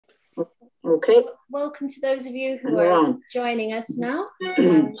Okay. Welcome to those of you who are joining us now. I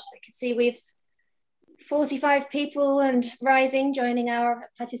can see we've 45 people and rising joining our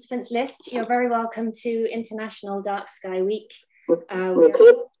participants list. You're very welcome to International Dark Sky Week.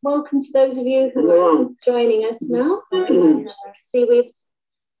 Welcome to those of you who are joining us now. I can see we've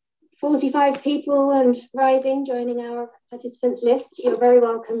 45 people and rising joining our participants list. You're very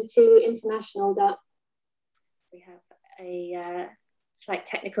welcome to International Dark. We have a slight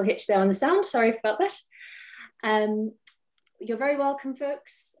technical hitch there on the sound. Sorry about that. You're very welcome,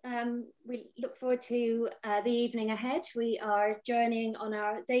 folks. We look forward to the evening ahead. We are journeying on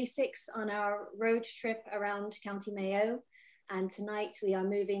our day 6 on our road trip around County Mayo. And tonight we are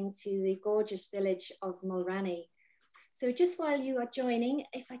moving to the gorgeous village of Mulranny. So just while you are joining,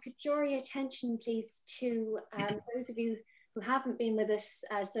 if I could draw your attention, please, to those of you who haven't been with us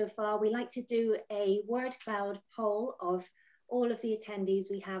so far, we like to do a word cloud poll of all of the attendees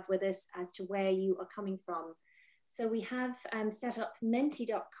we have with us as to where you are coming from. So we have set up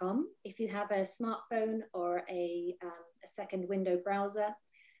menti.com if you have a smartphone or a second window browser,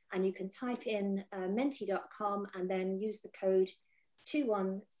 and you can type in menti.com and then use the code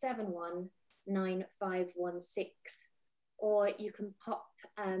 21719516. Or you can pop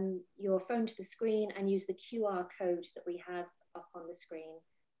your phone to the screen and use the QR code that we have up on the screen.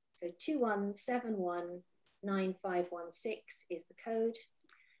 So 21719516 is the code,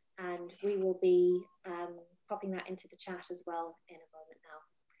 and we will be popping that into the chat as well in a moment now.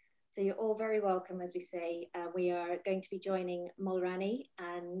 So you're all very welcome, as we say. We are going to be joining Mulranny,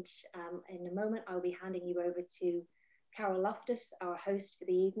 and in a moment I'll be handing you over to Carol Loftus, our host for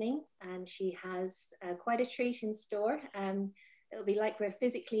the evening, and she has quite a treat in store. It'll be like we're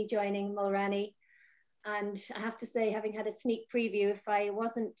physically joining Mulranny, and I have to say, having had a sneak preview, if I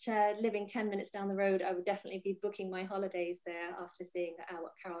wasn't living 10 minutes down the road, I would definitely be booking my holidays there after seeing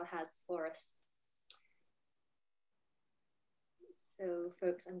what Carol has for us. So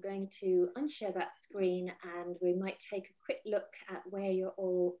folks, I'm going to unshare that screen and we might take a quick look at where you're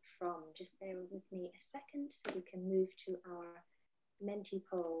all from. Just bear with me a second so we can move to our Menti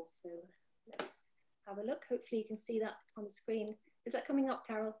poll. So let's have a look. Hopefully you can see that on the screen. Is that coming up,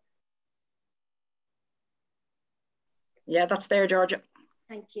 Carol? Yeah, that's there, Georgia.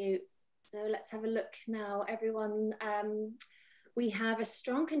 Thank you. So let's have a look now, everyone. We have a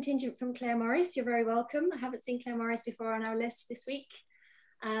strong contingent from Claire Morris. You're very welcome. I haven't seen Claire Morris before on our list this week.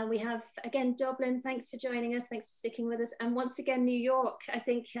 We have, again, Dublin. Thanks for joining us. Thanks for sticking with us. And once again, New York. I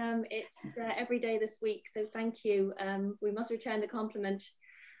think it's every day this week. So thank you. We must return the compliment.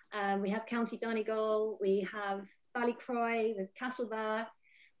 We have County Donegal. We have Ballycroy. We have Castlebar.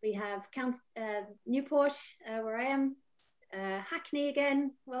 We have Newport, where I am. Hackney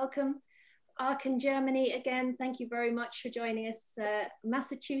again. Welcome. Aachen, Germany, again, thank you very much for joining us.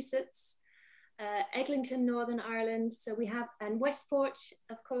 Massachusetts, Eglinton, Northern Ireland. So we have, and Westport,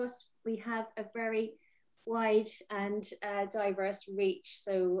 of course, we have a very wide and diverse reach.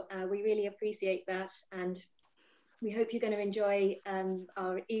 So we really appreciate that. And we hope you're going to enjoy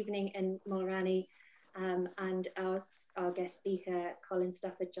our evening in Mulranny and our guest speaker, Colin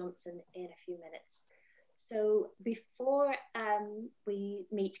Stafford Johnson, in a few minutes. So before we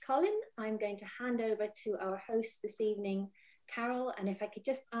meet Colin, I'm going to hand over to our host this evening, Carol. And if I could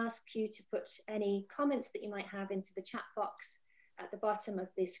just ask you to put any comments that you might have into the chat box at the bottom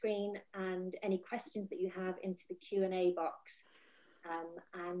of the screen, and any questions that you have into the Q&A box.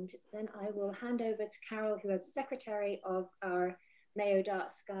 And then I will hand over to Carol, who is secretary of our Mayo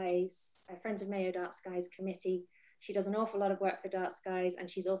Dark Skies, Friends of Mayo Dark Skies committee. She does an awful lot of work for Dark Skies, and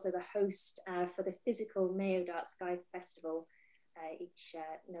she's also the host for the physical Mayo Dark Sky Festival each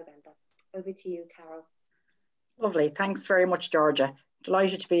November. Over to you, Carol. Lovely. Thanks very much, Georgia.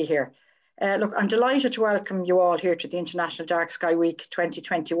 Delighted to be here. Look, I'm delighted to welcome you all here to the International Dark Sky Week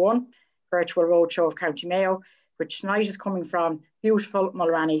 2021 virtual roadshow of County Mayo, which tonight is coming from beautiful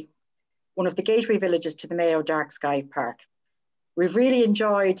Mulranny, one of the gateway villages to the Mayo Dark Sky Park. We've really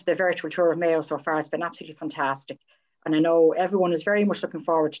enjoyed the virtual tour of Mayo so far. It's been absolutely fantastic. And I know everyone is very much looking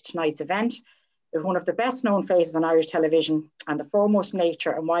forward to tonight's event with one of the best known faces on Irish television and the foremost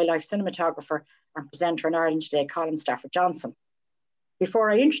nature and wildlife cinematographer and presenter in Ireland today, Colin Stafford Johnson. Before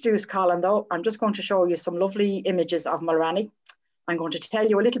I introduce Colin though, I'm just going to show you some lovely images of Mulranny. I'm going to tell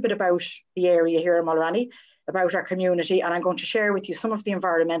you a little bit about the area here in Mulranny, about our community, and I'm going to share with you some of the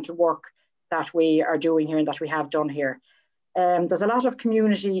environmental work that we are doing here and that we have done here. There's a lot of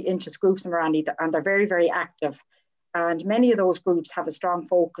community interest groups in Mulranny and they're very, very active. And many of those groups have a strong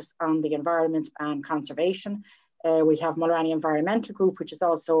focus on the environment and conservation. We have Mulranny Environmental Group, which is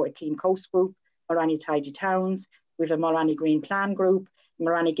also a Clean Coast group, Mulranny Tidy Towns. We have a Mulranny Green Plan group,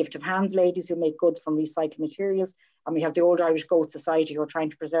 Mulranny Gift of Hands ladies who make goods from recycled materials. And we have the Old Irish Goat Society who are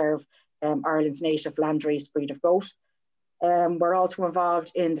trying to preserve Ireland's native landrace breed of goat. We're also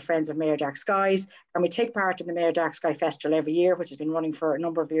involved in the Friends of Mayo Dark Skies, and we take part in the Mayo Dark Sky Festival every year, which has been running for a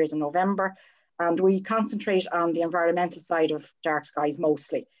number of years in November. And we concentrate on the environmental side of dark skies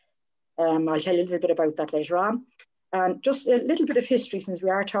mostly. I'll tell you a little bit about that later on. And just a little bit of history, since we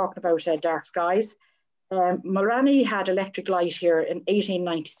are talking about dark skies. Mulranny had electric light here in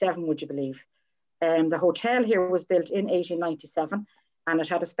 1897, would you believe? The hotel here was built in 1897, and it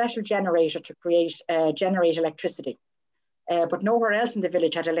had a special generator to generate electricity. But nowhere else in the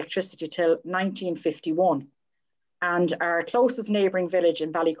village had electricity till 1951. And our closest neighbouring village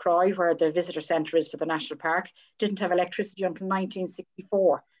in Ballycroy, where the visitor centre is for the National Park, didn't have electricity until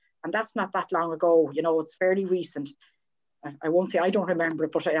 1964. And that's not that long ago, you know, it's fairly recent. I won't say I don't remember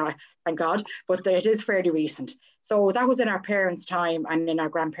it, but thank God, but it is fairly recent. So that was in our parents' time and in our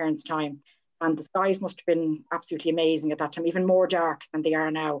grandparents' time. And the skies must have been absolutely amazing at that time, even more dark than they are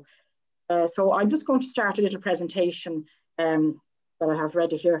now. So I'm just going to start a little presentation that I have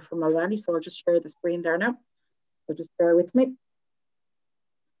ready here from Mulranny. So I'll just share the screen there now. So just bear with me.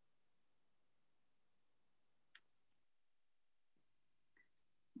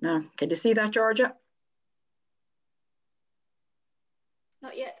 Now, can you see that, Georgia?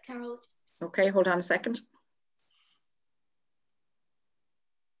 Not yet, Carol. Okay, hold on a second.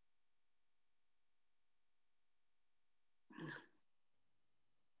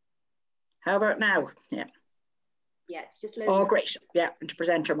 How about now? Yeah. Yeah, it's just loading. Oh, great. Yeah, into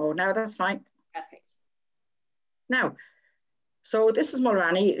presenter mode now, that's fine. Perfect. Now, so this is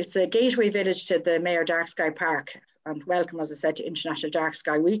Mulranny. It's a gateway village to the Mayo Dark Sky Park. And welcome, as I said, to International Dark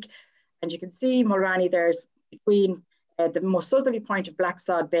Sky Week. And you can see Mulranny there's between the most southerly point of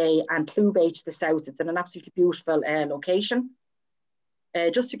Blacksod Bay and Clew Bay to the south. It's in an absolutely beautiful location.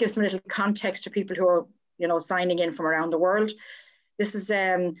 Just to give some little context to people who are, you know, signing in from around the world. This is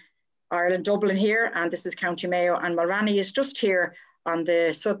Ireland, Dublin here, and this is County Mayo, and Mulranny is just here on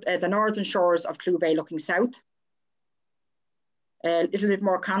the northern shores of Clew Bay looking south. A little bit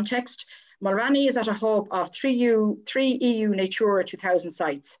more context. Mulranny is at a hub of three EU Natura 2000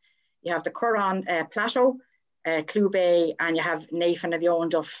 sites. You have the Curran Plateau, Clew Bay, and you have Navan and the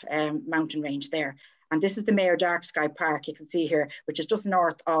Owenduff mountain range there. And this is the Mayo Dark Sky Park, you can see here, which is just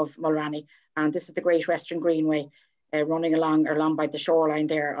north of Mulranny. And this is the Great Western Greenway running along by the shoreline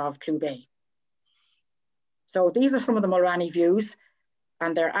there of Clew Bay. So these are some of the Mulranny views,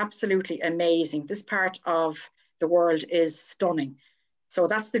 and they're absolutely amazing. This part of the world is stunning. So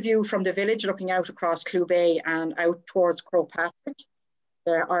that's the view from the village looking out across Clew Bay and out towards Crowpatrick,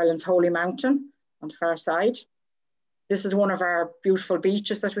 Ireland's holy mountain on the far side. This is one of our beautiful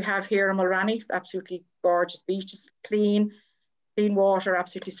beaches that we have here in Mulranny. Absolutely gorgeous beaches, clean water,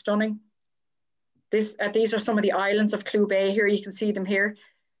 absolutely stunning. These are some of the islands of Clew Bay here. You can see them here.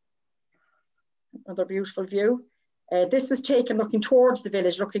 Another beautiful view. This is taken looking towards the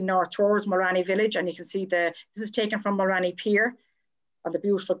village, looking north towards Mulranny village. And you can see this is taken from Mulranny Pier on the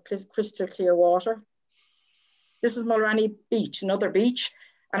beautiful crystal clear water. This is Mulranny Beach, another beach.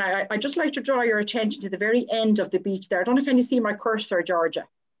 And I just like to draw your attention to the very end of the beach there. I don't know if you can see my cursor, Georgia.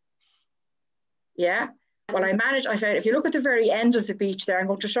 Yeah. Well, I found if you look at the very end of the beach there, I'm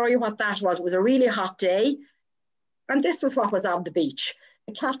going to show you what that was. It was a really hot day. And this was what was on the beach.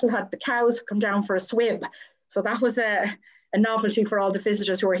 The cows come down for a swim. So that was a novelty for all the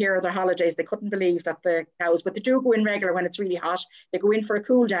visitors who were here on their holidays. They couldn't believe that the cows, but they do go in regular when it's really hot. They go in for a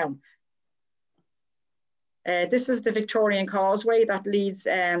cool down. This is the Victorian Causeway that leads,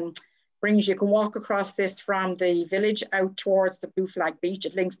 you can walk across this from the village out towards the Blue Flag Beach.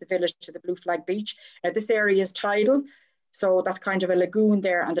 It links the village to the Blue Flag Beach. This area is tidal, so that's kind of a lagoon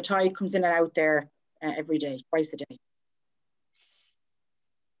there, and the tide comes in and out there every day, twice a day.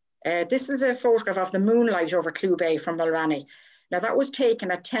 This is a photograph of the moonlight over Clew Bay from Mulranny. Now that was taken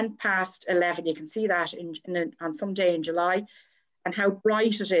at 11:10. You can see that on some day in July, and how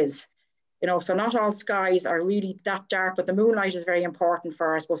bright it is. You know, so not all skies are really that dark, but the moonlight is very important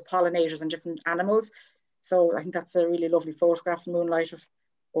for, I suppose, pollinators and different animals. So I think that's a really lovely photograph of moonlight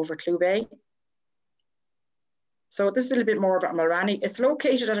over Clew Bay. So this is a little bit more about Mulranny. It's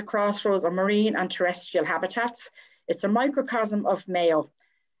located at a crossroads of marine and terrestrial habitats. It's a microcosm of Mayo,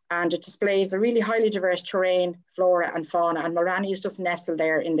 and it displays a really highly diverse terrain, flora and fauna. And Mulranny is just nestled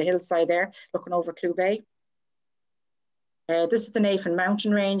there in the hillside there, looking over Clew Bay. This is the Navan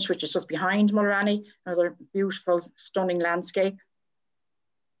mountain range, which is just behind Mulranny, another beautiful, stunning landscape.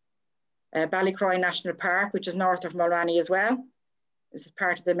 Ballycroy National Park, which is north of Mulranny as well. This is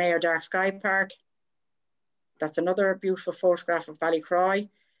part of the Mayo Dark Sky Park. That's another beautiful photograph of Ballycroy.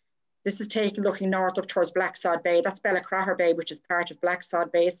 This is taken looking north up towards Blacksod Bay. That's Bellacraher Bay, which is part of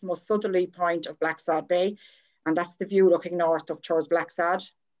Blacksod Bay. It's the most southerly point of Blacksod Bay. And that's the view looking north up towards Blacksod.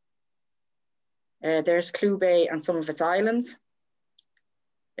 There's Clew Bay and some of its islands.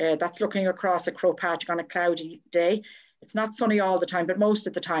 That's looking across a Crowpatch on a cloudy day. It's not sunny all the time, but most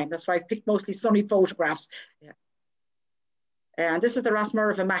of the time. That's why I've picked mostly sunny photographs. Yeah. And this is the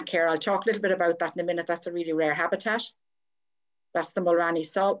Rosmurva mac hare. I'll talk a little bit about that in a minute. That's a really rare habitat. That's the Mulranny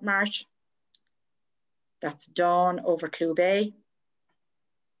Salt Marsh. That's Dawn over Clew Bay.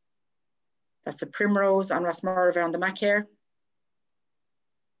 That's a primrose on Rosmurva on the mac hare.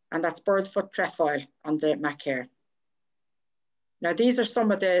 And that's bird's foot trefoil on the mac hare. Now, these are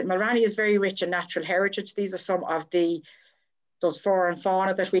some of the, Mulranny is very rich in natural heritage. These are some of those flora and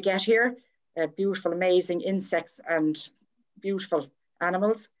fauna that we get here. Beautiful, amazing insects and beautiful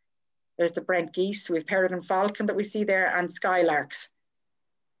animals. There's the Brent geese. We have peregrine falcon that we see there and skylarks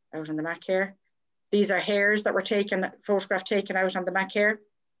out on the mac hare. These are hares that were photograph taken out on the mac hare.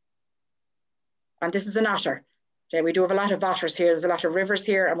 And this is an otter. We do have a lot of otters here. There's a lot of rivers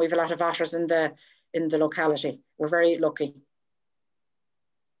here and we have a lot of otters in the locality. We're very lucky.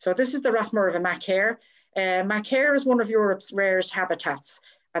 So this is the Rosmurva mac hare. Mac hare is one of Europe's rarest habitats.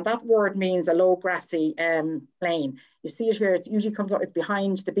 And that word means a low grassy plain. You see it here, it usually comes up, it's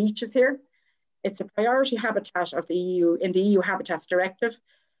behind the beaches here. It's a priority habitat of the EU, in the EU Habitats Directive.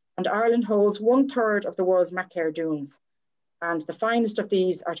 And Ireland holds 1/3 of the world's mac hare dunes. And the finest of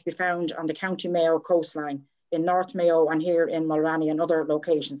these are to be found on the County Mayo coastline in North Mayo and here in Mulranny and other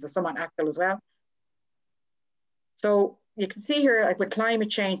locations. There's some on Achill as well. So you can see here with climate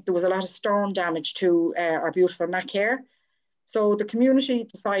change, there was a lot of storm damage to our beautiful mac hare. So the community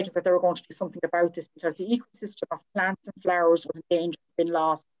decided that they were going to do something about this because the ecosystem of plants and flowers was in danger of being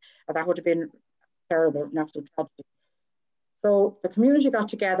lost. And that would have been terrible, an absolute tragedy. So the community got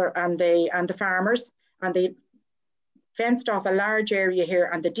together and the farmers, and they fenced off a large area here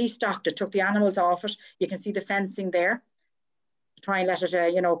and they destocked it, took the animals off it. You can see the fencing there to try and let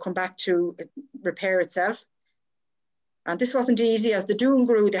it, come back to repair itself. And this wasn't easy. As the dune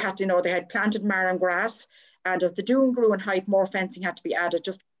grew, they had planted marram grass. And as the dune grew in height, more fencing had to be added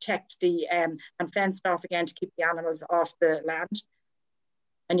just to protect and fenced off again to keep the animals off the land.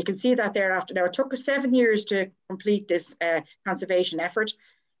 And you can see that thereafter. Now, it took us 7 years to complete this conservation effort.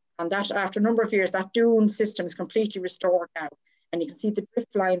 And that after a number of years, that dune system is completely restored now. And you can see the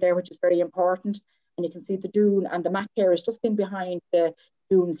drift line there, which is very important. And you can see the dune and the mac hare is just in behind the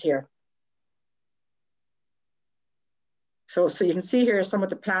dunes here. So you can see here some of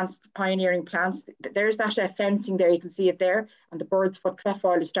the plants, the pioneering plants. There's that fencing there, you can see it there. And the bird's foot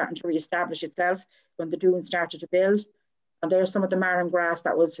trefoil is starting to reestablish itself when the dunes started to build. And there's some of the marram grass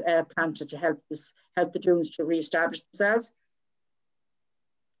that was planted to help the dunes to reestablish themselves.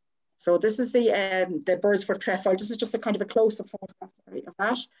 So this is the bird's foot trefoil. This is just a kind of a close-up photograph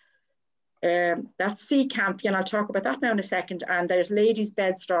of that. That's sea campion. I'll talk about that now in a second. And there's ladies'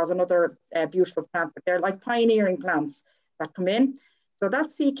 bedstraws, another beautiful plant, but they're like pioneering plants that come in. So that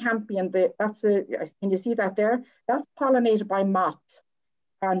sea campion, can you see that there? That's pollinated by moths,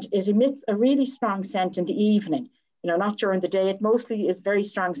 and it emits a really strong scent in the evening. Not during the day. It mostly is very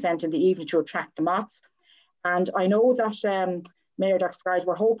strong scent in the evening to attract the moths. And I know that Mayo Skies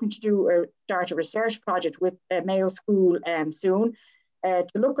were hoping to start a research project with Mayo School soon to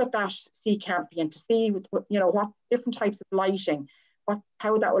look at that sea campion to see what different types of lighting,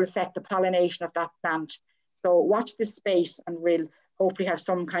 how that will affect the pollination of that plant. So watch this space and we'll hopefully have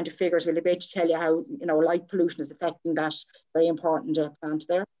some kind of figures. We'll be able to tell you how light pollution is affecting that very important plant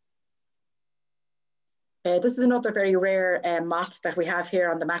there. This is another very rare moth that we have here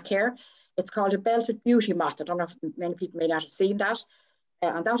on the mac hare. It's called a belted beauty moth. I don't know if many people may not have seen that.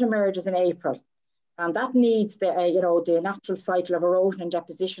 And that emerges in April. And that needs the natural cycle of erosion and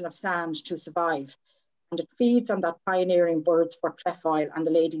deposition of sand to survive. And it feeds on that pioneering bird's foot trefoil and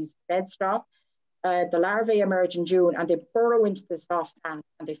the lady's bedstraw. The larvae emerge in June and they burrow into the soft sand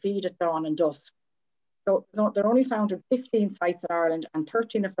and they feed at dawn and dusk. So they're only found in 15 sites in Ireland and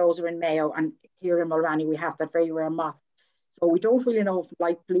 13 of those are in Mayo, and here in Mulranny we have that very rare moth. So we don't really know if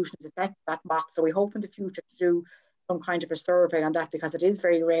light pollution has affected that moth, so we hope in the future to do some kind of a survey on that because it is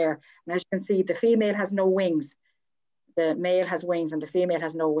very rare. And as you can see, the female has no wings. The male has wings and the female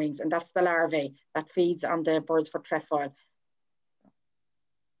has no wings, and that's the larvae that feeds on the bird's foot trefoil.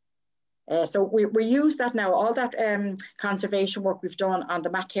 So we use that now. All that conservation work we've done on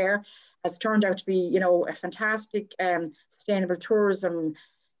the mac hare has turned out to be, a fantastic sustainable tourism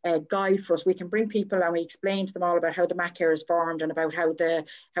guide for us. We can bring people and we explain to them all about how the mac hare is formed and about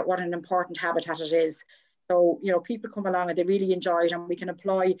what an important habitat it is. So, you know, people come along and they really enjoy it, and we can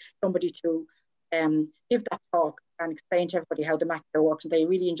employ somebody to give that talk and explain to everybody how the macro works, and they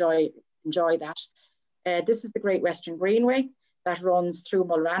really enjoy that. This is the Great Western Greenway that runs through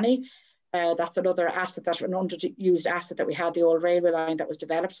Mulranny. That's another asset, that's an underused asset that we had, the old railway line that was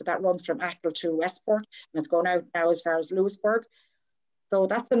developed. So that runs from Achill to Westport, and it's going out now as far as Lewisburg. So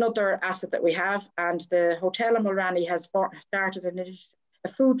that's another asset that we have. And the hotel in Mulranny has started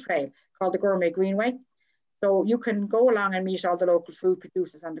a food trail called the Gourmet Greenway. So you can go along and meet all the local food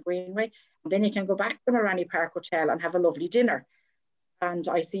producers on the Greenway, and then you can go back to the Mulranny Park Hotel and have a lovely dinner. And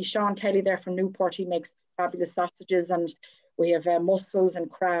I see Sean Kelly there from Newport. He makes fabulous sausages, and we have mussels and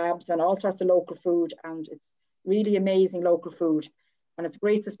crabs and all sorts of local food, and it's really amazing local food. And it's a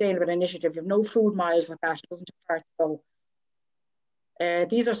great sustainable initiative. You have no food miles with that. It doesn't have far to go.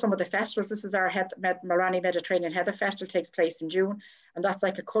 These are some of the festivals. This is our Mulranny Mediterranean Heather Festival, takes place in June, and that's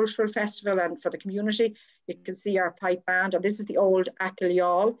like a cultural festival and for the community. You can see our pipe band, and this is the old Achill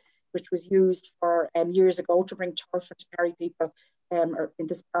yawl, which was used for years ago to bring turf and to carry people in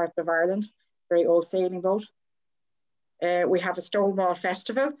this part of Ireland. Very old sailing boat. We have a Stonewall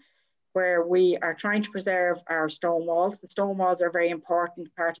Festival where we are trying to preserve our stone walls. The stone walls are a very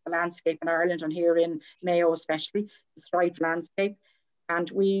important part of the landscape in Ireland, and here in Mayo especially, the thrived landscape. And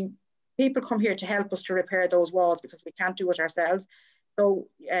people come here to help us to repair those walls because we can't do it ourselves. So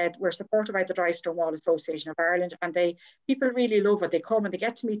we're supported by the Dry Stone Wall Association of Ireland, and people really love it. They come and they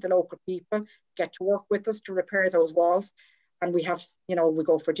get to meet the local people, get to work with us to repair those walls. And we have, you know, we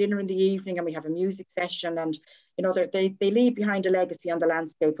go for dinner in the evening, and we have a music session, and, you know, they leave behind a legacy on the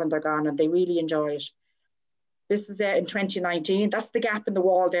landscape when they're gone, and they really enjoy it. This is in 2019. That's the gap in the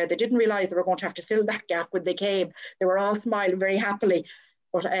wall there. They didn't realize they were going to have to fill that gap when they came. They were all smiling very happily,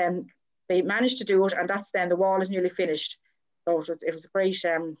 but they managed to do it, and that's then the wall is nearly finished. So it was great.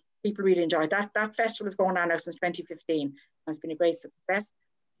 People really enjoyed that. That festival is going on now since 2015, and it's been a great success.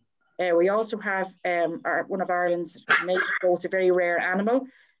 We also have one of Ireland's native goats, a very rare animal,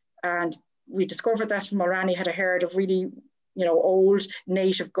 and we discovered that Mulranny had a herd of really, you know, old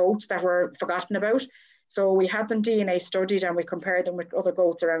native goats that were forgotten about. So we had them DNA studied, and we compared them with other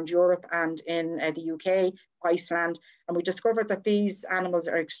goats around Europe and in the UK, Iceland, and we discovered that these animals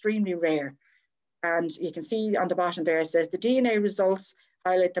are extremely rare. And you can see on the bottom there, it says the DNA results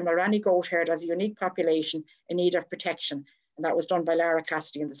highlight the Mulranny goat herd as a unique population in need of protection. And that was done by Lara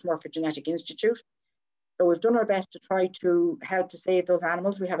Cassidy and the Smurfit Genetic Institute. So we've done our best to try to help to save those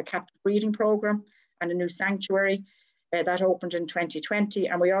animals. We have a captive breeding program and a new sanctuary that opened in 2020.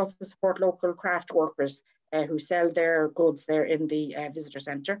 And we also support local craft workers who sell their goods there in the visitor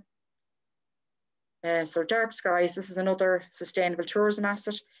centre. So Dark Skies, this is another sustainable tourism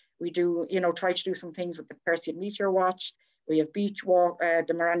asset. We do, you know, try to do some things with the Perseid Meteor Watch. We have beach walk,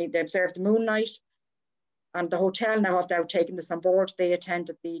 the Mulranny, they observe the moon night. And the hotel now have now taken this on board. They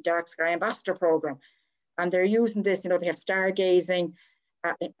attended the Dark Sky Ambassador program, and they're using this, you know, they have stargazing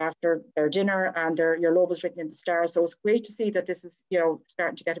after their dinner, and your love is written in the stars. So it's great to see that this is, you know,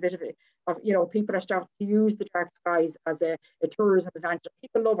 starting to get a bit of, you know, people are starting to use the Dark Skies as a tourism event.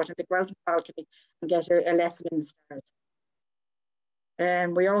 People love it, and they go out on the balcony and get a lesson in the stars.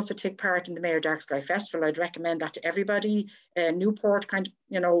 We also take part in the Mayo Dark Sky Festival. I'd recommend that to everybody. Newport kind of,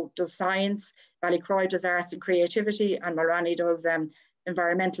 you know, does science, Ballycroy does arts and creativity, and Mulranny does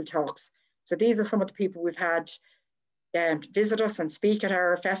environmental talks. So these are some of the people we've had visit us and speak at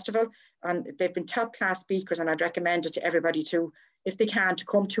our festival, and they've been top class speakers, and I'd recommend it to everybody to, if they can, to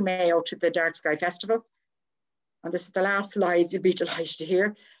come to Mayo to the Dark Sky Festival. And this is the last slides you'll be delighted to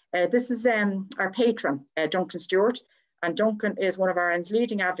hear. This is our patron, Duncan Stewart. And Duncan is one of Ireland's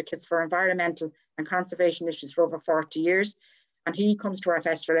leading advocates for environmental and conservation issues for over 40 years. And he comes to our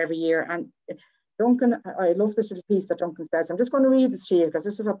festival every year. And Duncan, I love this little piece that Duncan says. I'm just going to read this to you because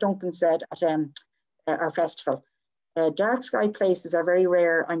this is what Duncan said at our festival. Dark sky places are very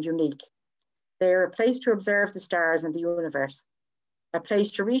rare and unique. They are a place to observe the stars and the universe, a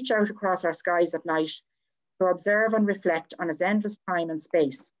place to reach out across our skies at night, to observe and reflect on its endless time and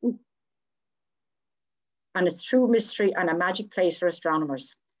space. Ooh. And its true mystery and a magic place for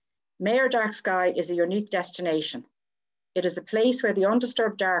astronomers. Mayo Dark Sky is a unique destination. It is a place where the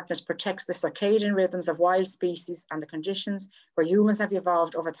undisturbed darkness protects the circadian rhythms of wild species and the conditions where humans have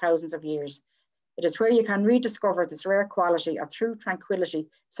evolved over thousands of years. It is where you can rediscover this rare quality of true tranquility,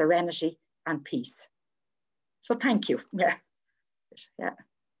 serenity, and peace. So thank you. Yeah.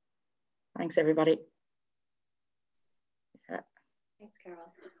 Thanks, everybody. Yeah. Thanks, Carol.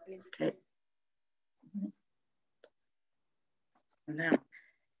 Okay.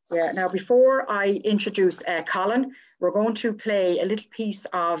 Now before I introduce Colin, we're going to play a little piece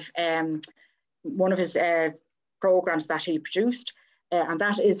of one of his programs that he produced, and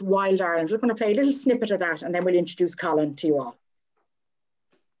that is Wild Ireland. We're going to play a little snippet of that, and then we'll introduce Colin to you all.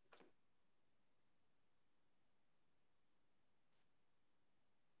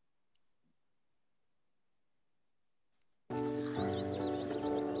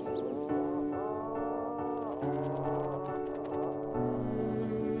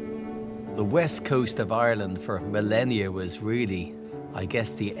 The west coast of Ireland for millennia was really, I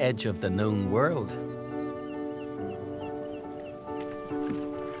guess, the edge of the known world.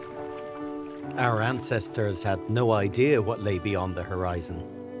 Our ancestors had no idea what lay beyond the horizon.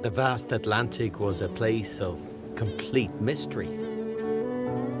 The vast Atlantic was a place of complete mystery.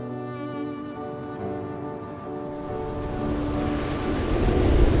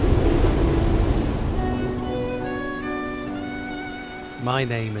 My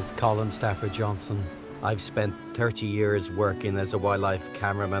name is Colin Stafford Johnson. I've spent 30 years working as a wildlife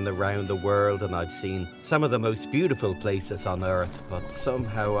cameraman around the world, and I've seen some of the most beautiful places on earth, but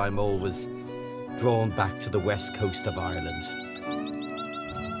somehow I'm always drawn back to the west coast of Ireland.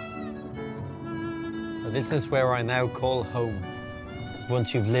 This is where I now call home.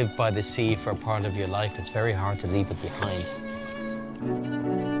 Once you've lived by the sea for a part of your life, it's very hard to leave it behind.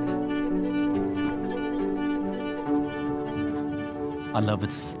 I love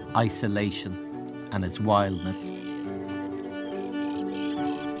its isolation and its wildness.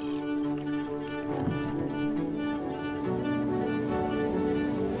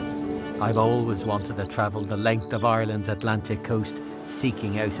 I've always wanted to travel the length of Ireland's Atlantic coast,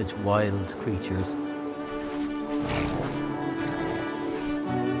 seeking out its wild creatures.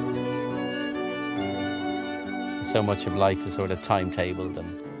 So much of life is sort of timetabled,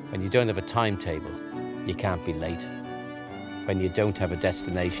 and when you don't have a timetable, you can't be late. When you don't have a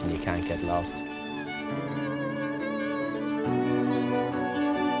destination, you can't get lost.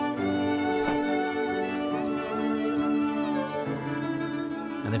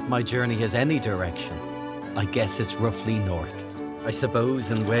 And if my journey has any direction, I guess it's roughly north. I suppose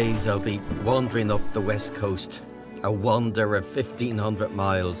in ways I'll be wandering up the west coast, a wander of 1,500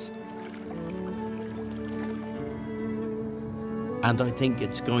 miles. And I think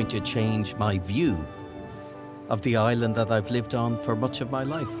it's going to change my view of the island that I've lived on for much of my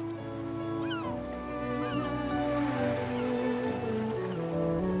life.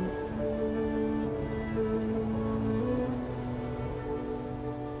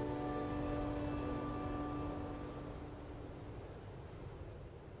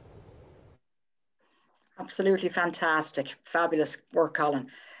 Absolutely fantastic. Fabulous work, Colin.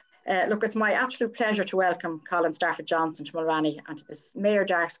 Look, it's my absolute pleasure to welcome Colin Stafford Johnson to Mulranny and to this Mayo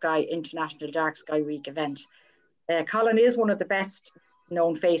Dark Sky International Dark Sky Week event. Colin is one of the best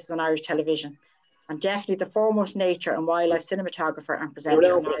known faces on Irish television, and definitely the foremost nature and wildlife cinematographer and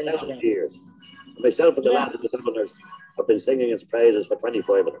presenter in Ireland today. Years. Myself and the lads and the Dubliners have been singing its praises for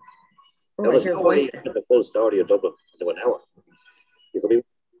 25 minutes. There was no way you get the full story of Dublin into an hour. You could be...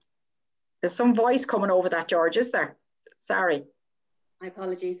 There's some voice coming over that, George, is there? Sorry. My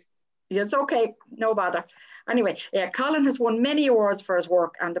apologies. It's okay, no bother. Anyway, Colin has won many awards for his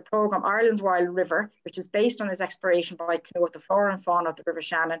work, and the programme Ireland's Wild River, which is based on his exploration by canoe of the flora and fauna of the River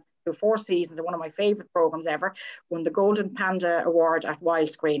Shannon through 4 seasons, and one of my favourite programmes ever, won the Golden Panda Award at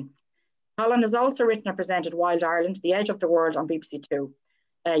Wildscreen. Colin has also written and presented Wild Ireland, The Edge of the World on BBC Two.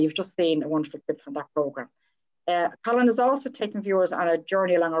 You've just seen a wonderful clip from that programme. Colin has also taken viewers on a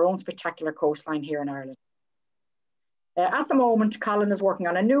journey along our own spectacular coastline here in Ireland. At the moment, Colin is working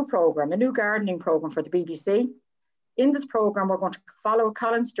on a new programme, a new gardening programme for the BBC. In this programme, we're going to follow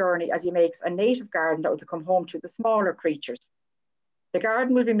Colin's journey as he makes a native garden that will become home to the smaller creatures. The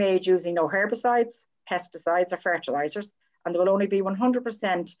garden will be made using no herbicides, pesticides or fertilisers, and there will only be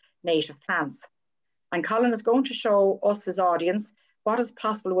 100% native plants. And Colin is going to show us, his audience, what is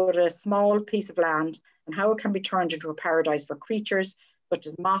possible with a small piece of land and how it can be turned into a paradise for creatures such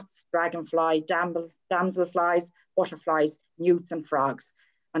as moths, dragonfly, damselflies, butterflies, newts and frogs.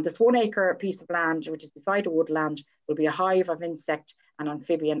 And this 1 acre piece of land, which is beside a woodland, will be a hive of insect and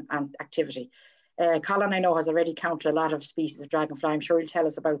amphibian activity. Colin, I know, has already counted a lot of species of dragonfly. I'm sure he'll tell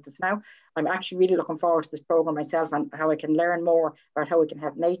us about this now. I'm actually really looking forward to this programme myself and how I can learn more about how we can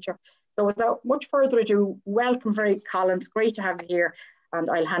help nature. So without much further ado, welcome Colin. It's great to have you here, and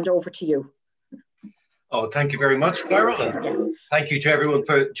I'll hand over to you. Oh, thank you very much, Carol. And thank you to everyone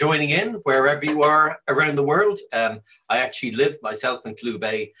for joining in, wherever you are around the world. I actually live myself in Clew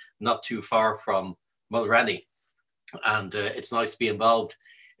Bay, not too far from Mulranny. And it's nice to be involved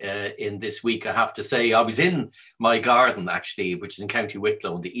in this week. I have to say, I was in my garden, actually, which is in County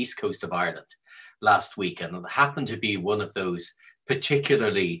Wicklow on the east coast of Ireland last week. And it happened to be one of those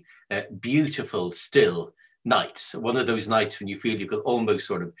particularly beautiful, still nights. One of those nights when you feel you could almost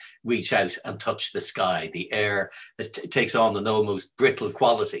sort of reach out and touch the sky. The air takes on an almost brittle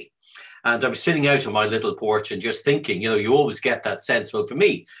quality. And I was sitting out on my little porch and just thinking, you know, you always get that sense. Well, for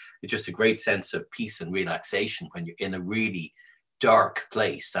me, it's just a great sense of peace and relaxation when you're in a really dark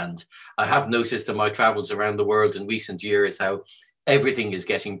place. And I have noticed in my travels around the world in recent years how everything is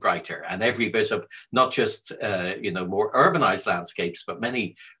getting brighter, and every bit of not just you know, more urbanized landscapes, but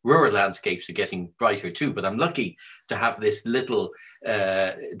many rural landscapes are getting brighter too. But I'm lucky to have this little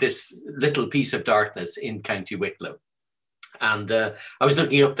piece of darkness in County Wicklow. And I was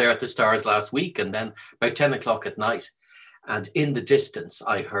looking up there at the stars last week, and then about 10 o'clock at night, and in the distance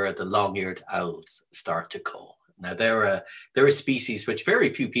I heard the long-eared owls start to call. Now, they're a species which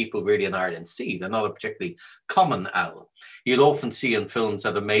very few people really in Ireland see. They're not a particularly common owl. You'll often see in films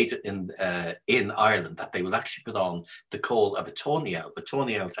that are made in Ireland that they will actually put on the call of a tawny owl, but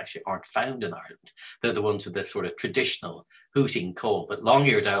tawny owls actually aren't found in Ireland. They're the ones with this sort of traditional hooting call, but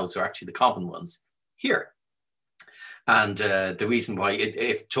long-eared owls are actually the common ones here. And the reason why,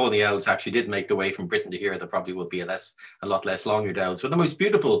 if tawny owls actually did make the way from Britain to here, there probably would be a lot less long-eared owls. But they're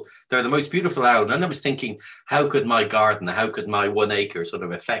the most beautiful owl. And I was thinking, how could my garden, how could my 1 acre sort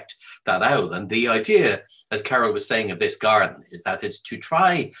of affect that owl? And the idea, as Carol was saying, of this garden is that it's to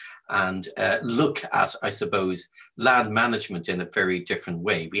try and look at, I suppose, land management in a very different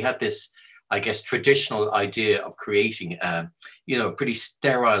way. We had this, I guess, traditional idea of creating, you know, a pretty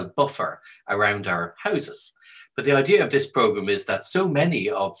sterile buffer around our houses. But the idea of this program is that so much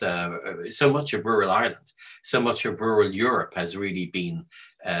of rural Ireland, so much of rural Europe has really been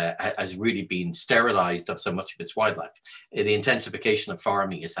sterilized of so much of its wildlife. The intensification of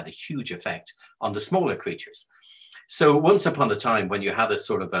farming has had a huge effect on the smaller creatures. So once upon a time, when you had a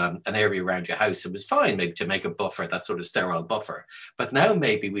sort of an area around your house, it was fine maybe to make a buffer, that sort of sterile buffer. But now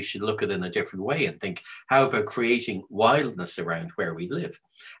maybe we should look at it in a different way and think, how about creating wildness around where we live?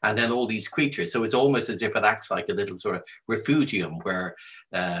 And then all these creatures. So it's almost as if it acts like a little sort of refugium where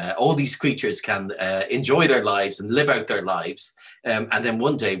all these creatures can enjoy their lives and live out their lives. And then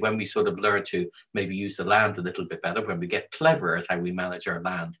one day when we sort of learn to maybe use the land a little bit better, when we get clever at how we manage our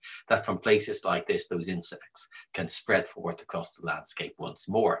land, that from places like this, those insects can spread forth across the landscape once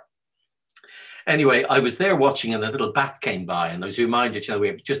more. Anyway, I was there watching and a little bat came by, and I was reminded, you know, we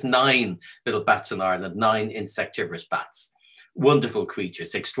have just 9 little bats in Ireland, 9 insectivorous bats. Wonderful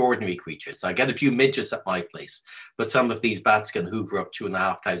creatures, extraordinary creatures. I get a few midges at my place, but some of these bats can hoover up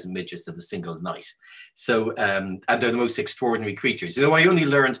 2,500 midges in a single night. So, and they're the most extraordinary creatures. You know, I only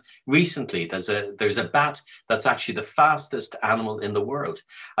learned recently there's a bat that's actually the fastest animal in the world.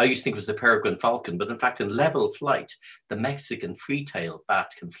 I used to think it was the peregrine falcon, but in fact, in level flight, the Mexican free-tailed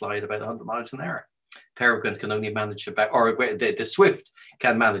bat can fly at about 100 miles an hour. Peregrine can only manage about, or the swift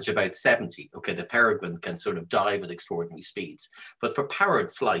can manage about 70. Okay, the peregrine can sort of dive at extraordinary speeds. But for powered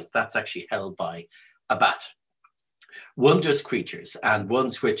flight, that's actually held by a bat. Wondrous creatures, and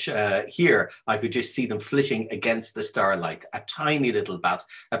ones which here I could just see them flitting against the starlight. A tiny little bat,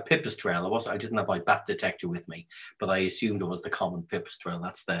 a pipistrelle. I didn't have my bat detector with me, but I assumed it was the common pipistrelle.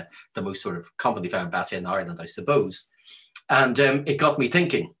 That's the most sort of commonly found bat in Ireland, I suppose. And it got me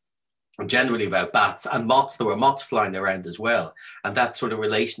thinking generally about bats and moths. There were moths flying around as well, and that sort of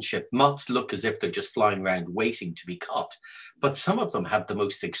relationship. Moths look as if they're just flying around waiting to be caught, but some of them have the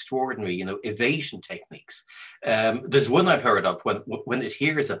most extraordinary, you know, evasion techniques. There's one I've heard of when it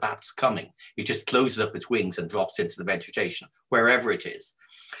hears a bat's coming, it just closes up its wings and drops into the vegetation wherever it is.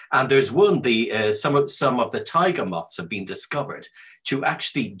 And there's one, some of the tiger moths have been discovered to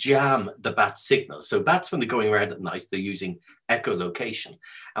actually jam the bat signal. So bats, when they're going around at night, they're using echolocation.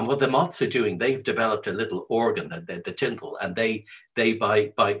 And what the moths are doing, they've developed a little organ, the tinsel, and they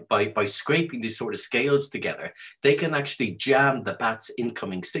by scraping these sort of scales together, they can actually jam the bat's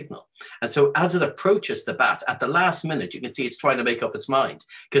incoming signal. And so as it approaches the bat, at the last minute, you can see it's trying to make up its mind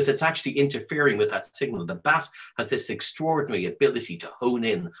because it's actually interfering with that signal. The bat has this extraordinary ability to hone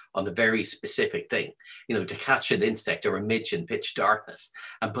in on a very specific thing, you know, to catch an insect or a midge in pitch darkness.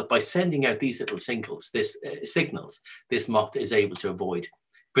 But by sending out these little signals, this moth is able to avoid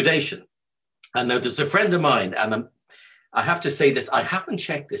predation. And now there's a friend of mine, and I have to say this, I haven't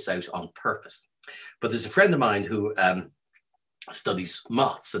checked this out on purpose, but there's a friend of mine who studies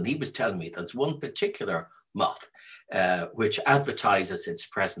moths, and he was telling me there's one particular moth which advertises its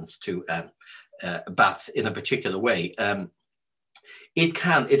presence to bats in a particular way.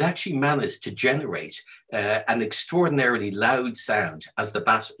 It actually managed to generate an extraordinarily loud sound as the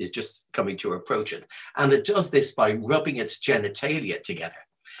bat is just coming to approach it. And it does this by rubbing its genitalia together.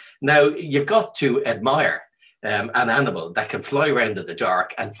 Now, you've got to admire an animal that can fly around in the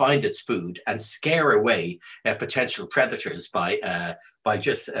dark and find its food and scare away potential predators by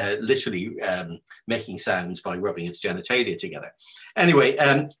just literally making sounds by rubbing its genitalia together. Anyway,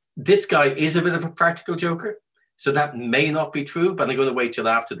 this guy is a bit of a practical joker, so that may not be true, but I'm going to wait till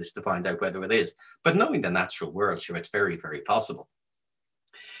after this to find out whether it is. But knowing the natural world, sure, it's very, very possible.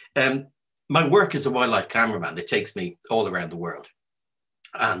 My work as a wildlife cameraman, it takes me all around the world.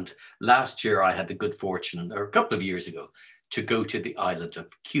 And last year I had the good fortune, or a couple of years ago, to go to the island of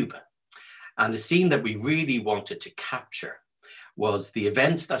Cuba. And the scene that we really wanted to capture was the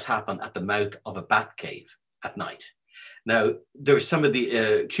events that happen at the mouth of a bat cave at night. Now, there's some of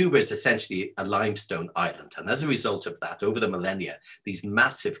the, Cuba is essentially a limestone island. And as a result of that, over the millennia, these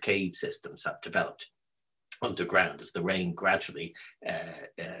massive cave systems have developed underground as the rain gradually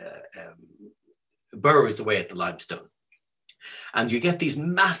burrows away at the limestone. And you get these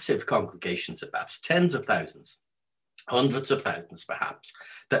massive congregations of bats, tens of thousands, hundreds of thousands perhaps,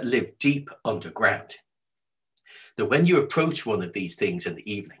 that live deep underground. Now, when you approach one of these things in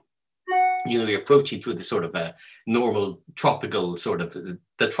the evening, you know, you're approaching through the sort of a normal tropical sort of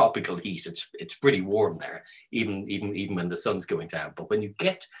the tropical heat. It's pretty warm there, even when the sun's going down. But when you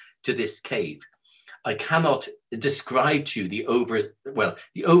get to this cave, I cannot describe to you the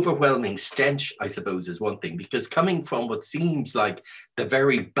overwhelming stench, I suppose, is one thing, because coming from what seems like the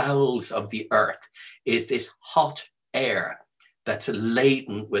very bowels of the earth is this hot air that's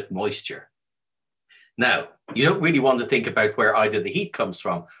laden with moisture. Now, you don't really want to think about where either the heat comes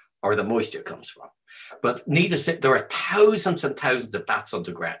from or the moisture comes from. But needless to say, there are thousands and thousands of bats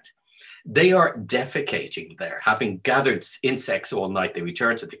underground. They are defecating there, having gathered insects all night. They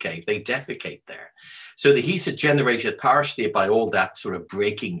return to the cave, they defecate there. So the heat is generated partially by all that sort of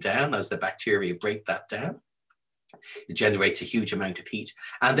breaking down as the bacteria break that down. It generates a huge amount of heat.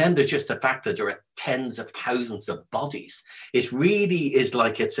 And then there's just the fact that there are tens of thousands of bodies. It really is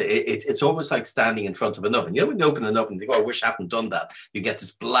like, it's almost like standing in front of an oven. You know, when you open an oven, you go, I wish I hadn't done that. You get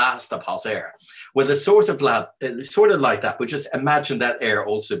this blast of hot air. Well, it's sort of like that, but just imagine that air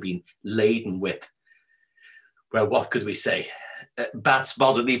also being laden with, well, what could we say? Bats'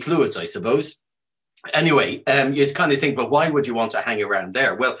 bodily fluids, I suppose. Anyway, you'd kind of think, well, why would you want to hang around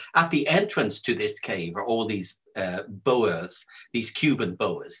there? Well, at the entrance to this cave are all these boas, these Cuban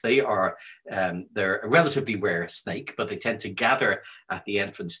boas. They're a relatively rare snake, but they tend to gather at the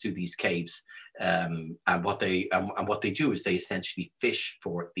entrance to these caves. And what they do is they essentially fish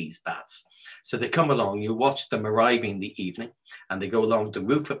for these bats. So they come along, you watch them arriving in the evening, and they go along the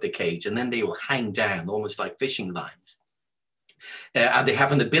roof of the cage, and then they will hang down almost like fishing lines. And they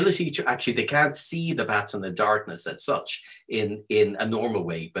have an ability to actually, they can't see the bats in the darkness as such in a normal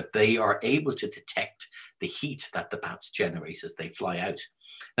way, but they are able to detect the heat that the bats generate as they fly out.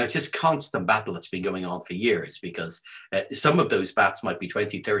 Now, it's just constant battle that's been going on for years, because some of those bats might be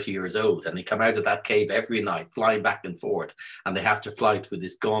 20, 30 years old, and they come out of that cave every night, flying back and forth, and they have to fly through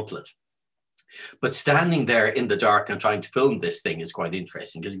this gauntlet. But standing there in the dark and trying to film this thing is quite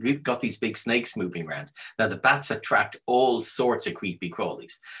interesting, because we've got these big snakes moving around. Now, the bats attract all sorts of creepy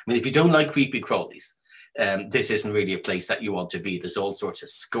crawlies. I mean, if you don't like creepy crawlies, this isn't really a place that you want to be. There's all sorts of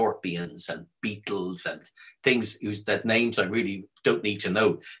scorpions and beetles and things that names I really don't need to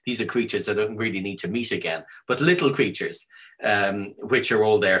know. These are creatures I don't really need to meet again, but little creatures, which are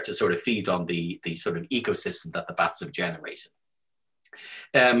all there to sort of feed on the sort of ecosystem that the bats have generated.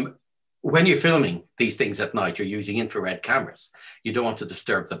 When you're filming these things at night, you're using infrared cameras. You don't want to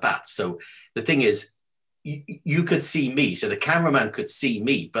disturb the bats. So the thing is, you could see me. So the cameraman could see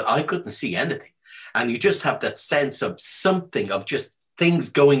me, but I couldn't see anything. And you just have that sense of something, of just things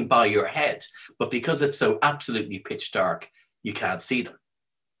going by your head. But because it's so absolutely pitch dark, you can't see them.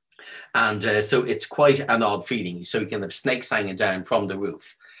 And so it's quite an odd feeling. So you can have snakes hanging down from the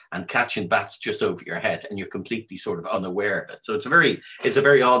roof and catching bats just over your head, and you're completely sort of unaware of it. So it's a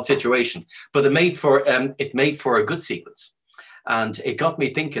very odd situation, but it made for a good sequence. And it got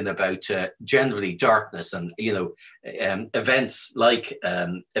me thinking about generally darkness, and, you know, events like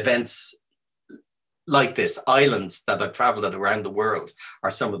this, islands that I've traveled around the world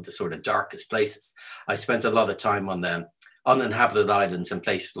are some of the sort of darkest places. I spent a lot of time on uninhabited islands in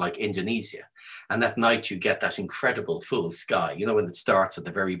places like Indonesia. And at night you get that incredible full sky, you know, when it starts at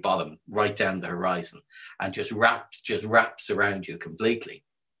the very bottom, right down the horizon, and just wraps around you completely.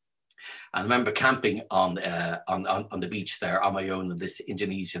 I remember camping on the beach there on my own on this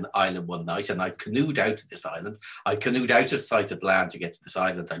Indonesian island one night, and I canoed out to this island. I canoed out of sight of land to get to this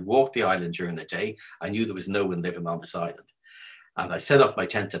island. I walked the island during the day. I knew there was no one living on this island. And I set up my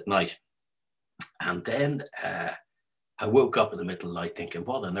tent at night. And then I woke up in the middle of the night thinking,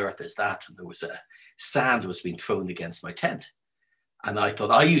 what on earth is that? And there was a sand was being thrown against my tent. And I thought,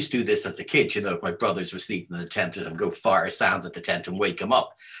 I used to do this as a kid, you know, if my brothers were sleeping in the tent, and go fire sand at the tent and wake them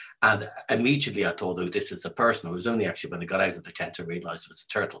up. And immediately I thought, oh, this is a person. It was only actually when I got out of the tent I realized it was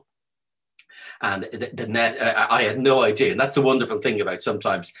a turtle. And the net, I had no idea. And that's the wonderful thing about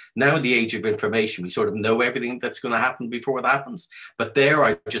sometimes now in the age of information, we sort of know everything that's going to happen before it happens. But there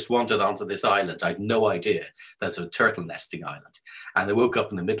I just wandered onto this island. I had no idea that's a turtle nesting island. And I woke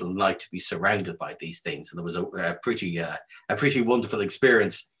up in the middle of the night to be surrounded by these things. And it was a pretty wonderful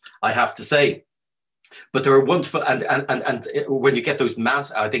experience, I have to say. But there are wonderful, and when you get those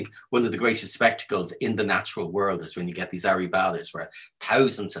mass, I think one of the greatest spectacles in the natural world is when you get these arribadas, where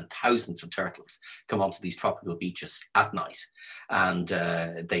thousands and thousands of turtles come onto these tropical beaches at night, and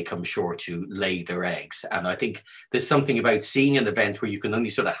they come ashore to lay their eggs. And I think there's something about seeing an event where you can only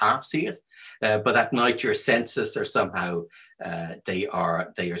sort of half see it, but at night your senses are somehow they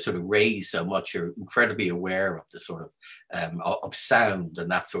are sort of raised so much. You're incredibly aware of the sort of sound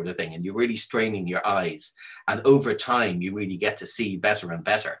and that sort of thing, and you're really straining your eyes, and over time you really get to see better and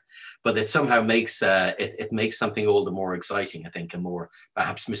better. But it somehow makes it makes something all the more exciting, I think, and more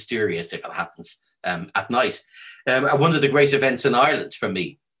perhaps mysterious if it happens at night. One of the great events in Ireland for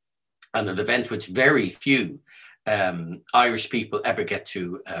me, and an event which very few Irish people ever get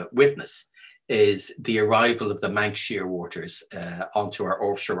to witness, is the arrival of the Manx shearwaters onto our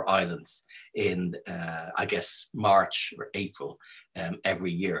offshore islands in, I guess, March or April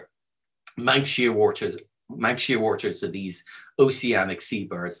every year. Manx shearwaters are these oceanic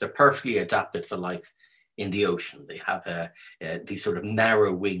seabirds. They're perfectly adapted for life in the ocean. They have these sort of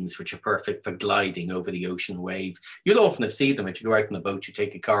narrow wings, which are perfect for gliding over the ocean wave. You'll often have seen them if you go out in a boat, you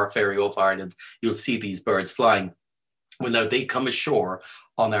take a car ferry off Ireland, you'll see these birds flying. Well, now they come ashore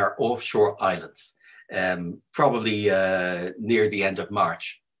on our offshore islands, probably near the end of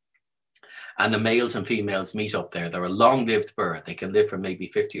March. And the males and females meet up there. They're a long-lived bird. They can live for maybe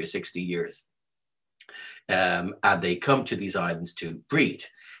 50 or 60 years. And they come to these islands to breed.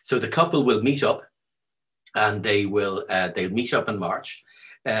 So the couple will meet up, and they'll meet up in March,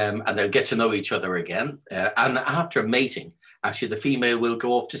 and they'll get to know each other again. And after mating, actually, the female will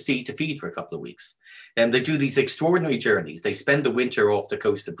go off to sea to feed for a couple of weeks. And they do these extraordinary journeys. They spend the winter off the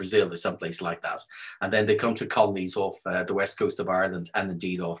coast of Brazil or someplace like that. And then they come to colonies off the west coast of Ireland, and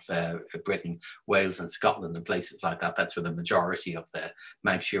indeed off Britain, Wales and Scotland and places like that. That's where the majority of the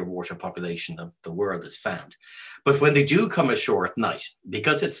Manx shearwater population of the world is found. But when they do come ashore at night,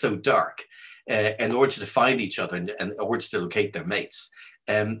 because it's so dark, in order to find each other and in order to locate their mates,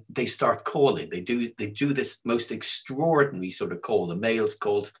 they start calling. They do this most extraordinary sort of call. The males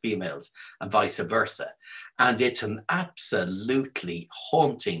call to the females and vice versa. And it's an absolutely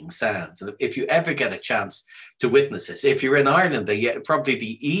haunting sound. If you ever get a chance to witness this, if you're in Ireland, probably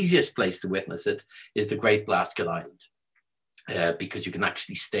the easiest place to witness it is the Great Blasket Island, because you can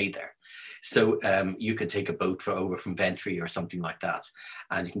actually stay there. So you can take a boat over from Ventry or something like that,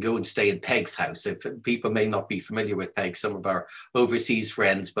 and you can go and stay in Peg's house. If people may not be familiar with Peg, some of our overseas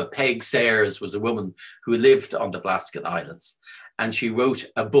friends, but Peg Sayers was a woman who lived on the Blasket Islands, and she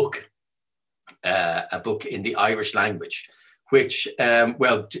wrote a book in the Irish language, which,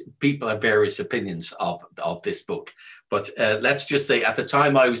 well, people have various opinions of this book. But let's just say at the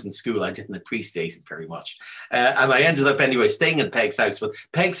time I was in school, I didn't appreciate it very much. And I ended up anyway staying in Peg's house. But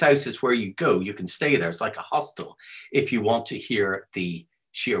Peg's house is where you go. You can stay there. It's like a hostel if you want to hear the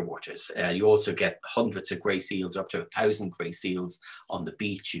shearwaters. You also get hundreds of grey seals, up to 1,000 grey seals on the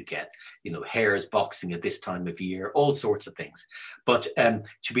beach. You get, hares boxing at this time of year, all sorts of things. But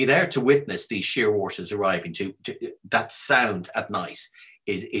to be there to witness these shearwaters arriving, to that sound at night,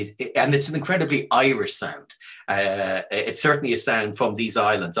 and it's an incredibly Irish sound. It's certainly a sound from these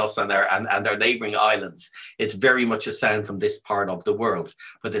islands, us and our neighbouring islands. It's very much a sound from this part of the world,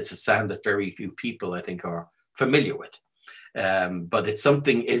 but it's a sound that very few people, I think, are familiar with. But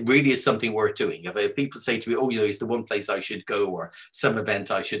it really is something worth doing. If people say to me, oh, it's the one place I should go, or some event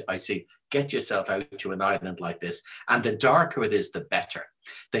I say, get yourself out to an island like this. And the darker it is, the better.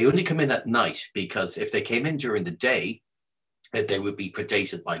 They only come in at night, because if they came in during the day, they would be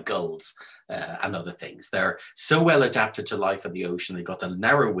predated by gulls and other things. They're so well adapted to life in the ocean. They've got the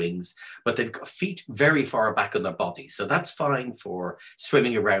narrow wings, but they've got feet very far back on their bodies. So that's fine for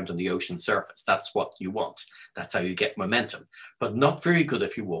swimming around on the ocean surface. That's what you want. That's how you get momentum, but not very good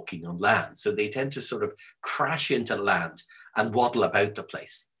if you're walking on land. So they tend to sort of crash into land and waddle about the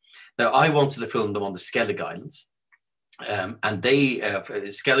place. Now, I wanted to film them on the Skellig Islands. And they,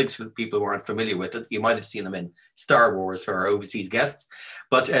 Skelligs, for people who aren't familiar with it, you might have seen them in Star Wars for our overseas guests,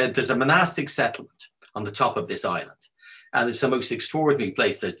 but there's a monastic settlement on the top of this island. And it's the most extraordinary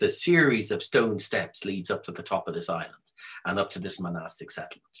place. There's this series of stone steps leads up to the top of this island and up to this monastic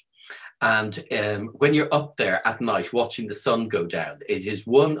settlement. And when you're up there at night watching the sun go down, it is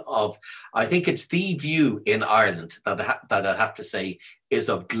one of, I think it's the view in Ireland that I have to say is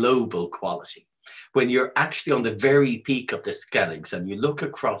of global quality. When you're actually on the very peak of the Skelligs and you look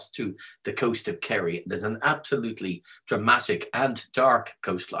across to the coast of Kerry, there's an absolutely dramatic and dark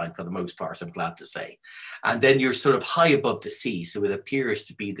coastline for the most part, I'm glad to say. And then you're sort of high above the sea, so it appears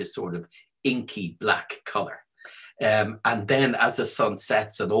to be this sort of inky black colour. And then as the sun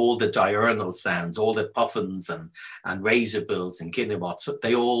sets and all the diurnal sounds, all the puffins and razorbills and guillemots,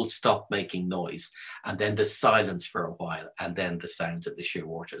 they all stop making noise. And then there's silence for a while, and then the sound of the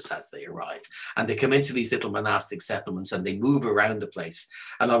shearwaters as they arrive. And they come into these little monastic settlements and they move around the place.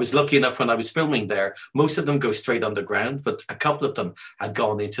 And I was lucky enough when I was filming there, most of them go straight underground, but a couple of them had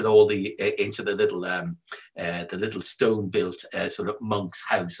gone into the little stone-built sort of monks'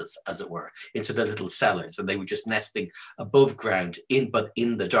 houses, as it were, into the little cellars, and they were just nesting above ground but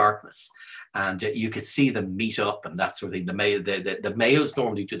in the darkness, and you could see them meet up and that sort of thing. The males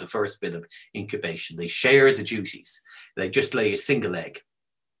normally do the first bit of incubation. They share the duties. They just lay a single egg,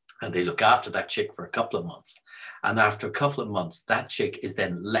 and they look after that chick for a couple of months. And after a couple of months, that chick is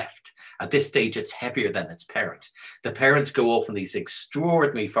then left. At this stage, it's heavier than its parent. The parents go off on these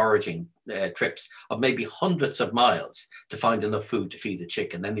extraordinary foraging trips of maybe hundreds of miles to find enough food to feed the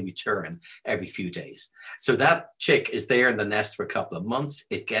chick, and then they return every few days. So that chick is there in the nest for a couple of months.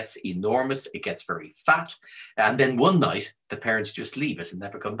 It gets enormous. It gets very fat. And then one night, the parents just leave it and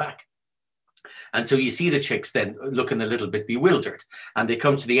never come back. And so you see the chicks then looking a little bit bewildered, and they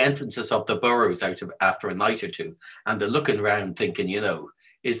come to the entrances of the burrows after a night or two, and they're looking around thinking, you know,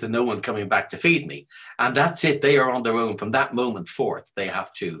 is there no one coming back to feed me? And that's it. They are on their own from that moment forth. They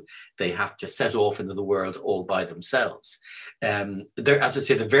have to set off into the world all by themselves. They're, as I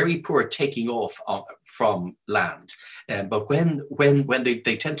say, they're very poor at taking off from land. But when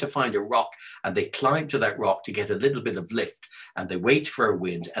they tend to find a rock, and they climb to that rock to get a little bit of lift, and they wait for a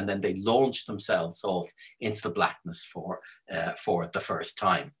wind, and then they launch themselves off into the blackness for the first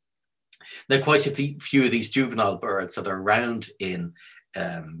time. Now, quite a few of these juvenile birds that are around in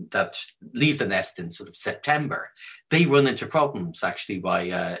that leave the nest in sort of September, they run into problems actually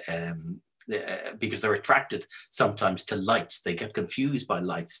by because they're attracted sometimes to lights. They get confused by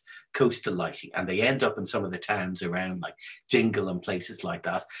lights, coastal lighting, and they end up in some of the towns around like Dingle and places like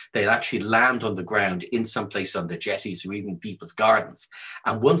that. They actually land on the ground in some place on the jetties or even people's gardens.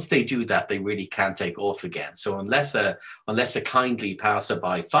 And once they do that, they really can't take off again. So unless a kindly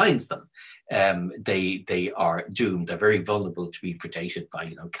passerby finds them, they are doomed. They're very vulnerable to be predated by,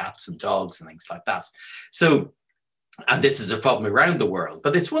 you know, cats and dogs and things like that. So, and this is a problem around the world,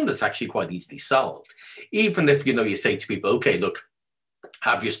 but it's one that's actually quite easily solved. Even if, you know, you say to people, okay, look,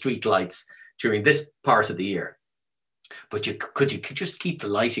 have your street lights during this part of the year, but you could just keep the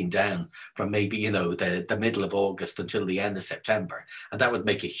lighting down from maybe, you know, the middle of August until the end of September, and that would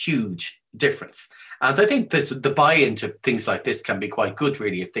make a huge difference. And I think the buy-in to things like this can be quite good,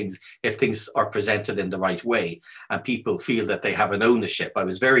 really, if things are presented in the right way and people feel that they have an ownership. I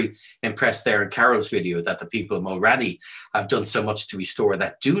was very impressed there in Carol's video that the people of Mulranny have done so much to restore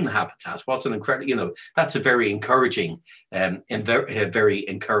that dune habitat. What's an incredible, you know, that's a very encouraging very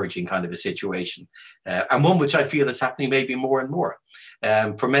encouraging kind of a situation, and one which I feel is happening maybe more and more.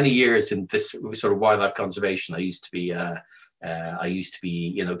 For many years in this sort of wildlife conservation, I used to be,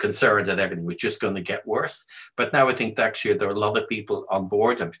 you know, concerned that everything was just going to get worse. But now I think that actually there are a lot of people on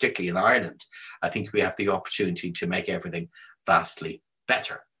board, and particularly in Ireland, I think we have the opportunity to make everything vastly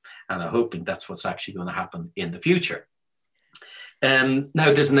better. And I'm hoping that's what's actually going to happen in the future. Now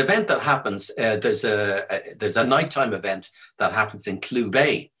there's an event that happens, there's a nighttime event that happens in Clew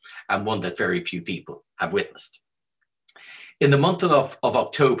Bay, and one that very few people have witnessed. In the month of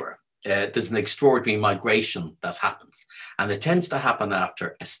October, there's an extraordinary migration that happens, and it tends to happen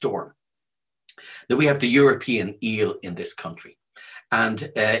after a storm. Now we have the European eel in this country,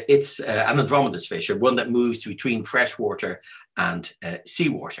 and it's an Andromeda's fish, or one that moves between freshwater and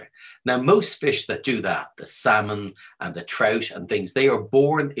seawater. Now most fish that do that, the salmon and the trout and things, they are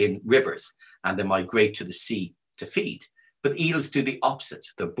born in rivers and they migrate to the sea to feed. But eels do the opposite.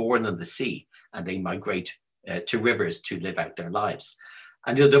 They're born in the sea and they migrate to rivers to live out their lives.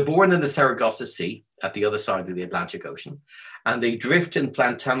 And you know, they're born in the Saragossa Sea at the other side of the Atlantic Ocean, and they drift in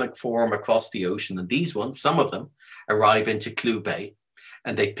planktonic form across the ocean. And these ones, some of them, arrive into Clew Bay,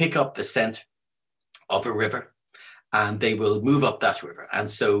 and they pick up the scent of a river, and they will move up that river. And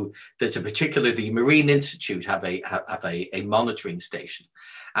so there's the Marine Institute have a monitoring station,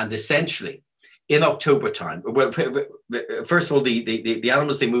 and essentially in October time, well, first of all, the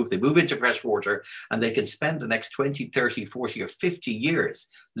animals, they move into fresh water, and they can spend the next 20, 30, 40 or 50 years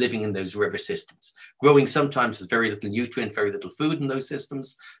living in those river systems, growing sometimes with very little nutrient, very little food in those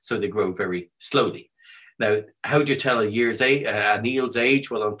systems, so they grow very slowly. Now, how do you tell an eel's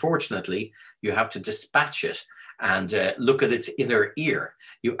age? Well, unfortunately, you have to dispatch it and look at its inner ear.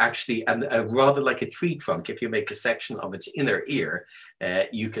 You actually, and rather like a tree trunk, if you make a section of its inner ear,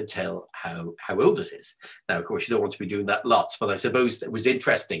 you can tell how old it is. Now, of course, you don't want to be doing that lots, but I suppose it was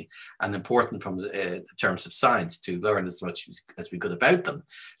interesting and important from the terms of science to learn as much as we could about them.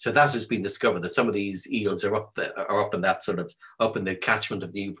 So that has been discovered, that some of these eels are up in that sort of, up in the catchment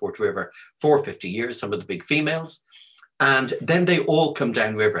of the Newport River for 50 years, some of the big females. And then they all come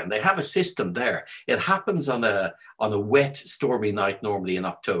downriver, and they have a system there. It happens on a wet, stormy night, normally in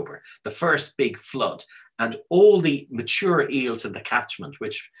October, the first big flood. And all the mature eels in the catchment,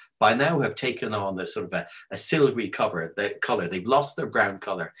 which by now have taken on a sort of a silvery color, they've lost their brown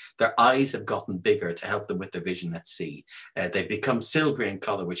color. Their eyes have gotten bigger to help them with their vision at sea. They've become silvery in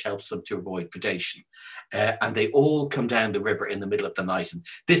color, which helps them to avoid predation. And they all come down the river in the middle of the night. And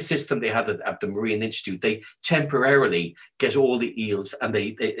this system they had at the Marine Institute, they temporarily get all the eels and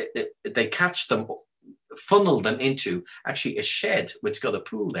they catch them, funnel them into actually a shed which got a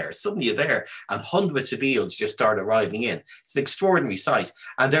pool there. Suddenly you're there and hundreds of eels just start arriving in. It's an extraordinary sight,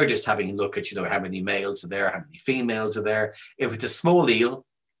 and they're just having a look at, how many males are there, how many females are there. If it's a small eel,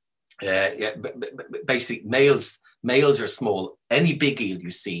 basically males are small. Any big eel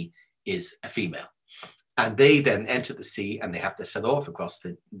you see is a female. And they then enter the sea, and they have to set off across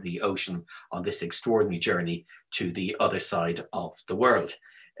the ocean on this extraordinary journey to the other side of the world.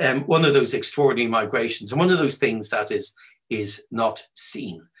 One of those extraordinary migrations, and one of those things that is not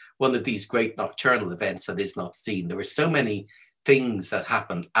seen, one of these great nocturnal events that is not seen. There are so many things that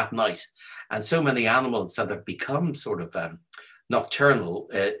happen at night, and so many animals that have become sort of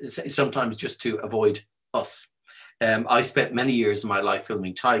nocturnal, sometimes just to avoid us. I spent many years of my life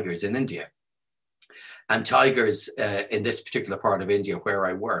filming tigers in India. And tigers in this particular part of India where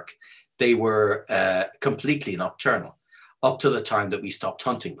I work, they were completely nocturnal up to the time that we stopped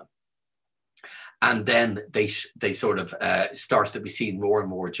hunting them. And then they sort of started to be seen more and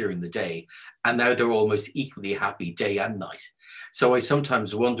more during the day. And now they're almost equally happy day and night. So I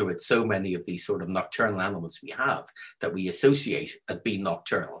sometimes wonder with so many of these sort of nocturnal animals we have that we associate as being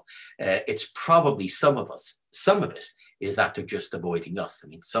nocturnal, it's probably some of it is that they're just avoiding us. I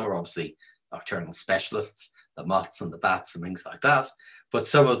mean, some are obviously nocturnal specialists, the moths and the bats and things like that. But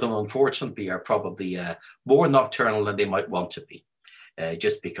some of them, unfortunately, are probably more nocturnal than they might want to be,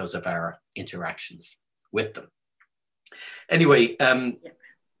 just because of our interactions with them. Anyway,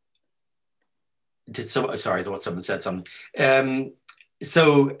 sorry, I thought someone said something.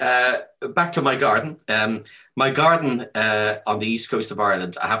 So back to my garden. My garden on the east coast of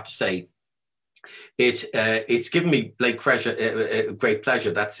Ireland, I have to say, it's given me great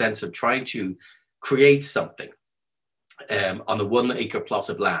pleasure, that sense of trying to create something on a 1 acre plot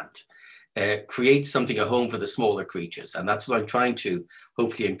of land, create something, a home for the smaller creatures. And that's what I'm trying to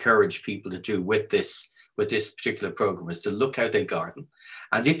hopefully encourage people to do with this particular program, is to look how they garden.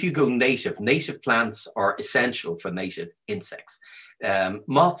 And if you go native plants are essential for native insects.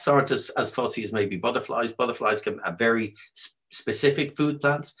 Moths aren't as fussy as maybe butterflies. Butterflies can have very specific food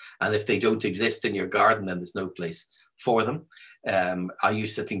plants, and if they don't exist in your garden, then there's no place for them. I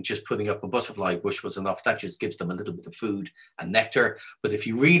used to think just putting up a butterfly bush was enough. That just gives them a little bit of food and nectar. But if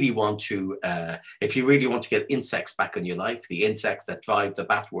you really want to get insects back in your life, the insects that drive the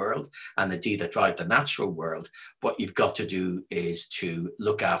bat world and indeed that drive the natural world, what you've got to do is to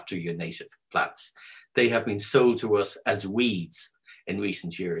look after your native plants. They have been sold to us as weeds in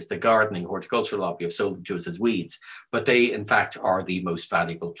recent years. The gardening horticultural lobby have sold them to us as weeds, but they in fact are the most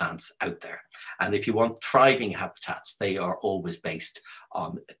valuable plants out there. And if you want thriving habitats, they are always based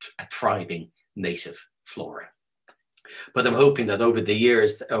on a thriving native flora. But I'm hoping that over the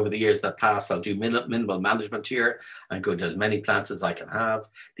years that pass, I'll do minimal management here and go to as many plants as I can have.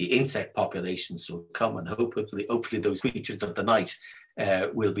 The insect populations will come, and hopefully those creatures of the night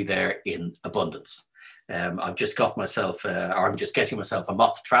will be there in abundance. I've just got myself, or I'm just getting myself a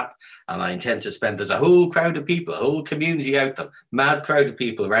moth trap, and I intend to spend, there's a whole crowd of people, a whole community out there, mad crowd of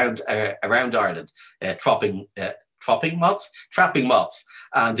people around Ireland, trapping trapping moths,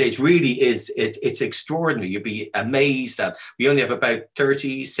 and it really is, it's extraordinary. You'd be amazed that we only have about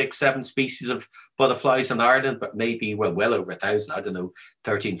 7 species of butterflies in Ireland, but maybe well over 1,000, I don't know,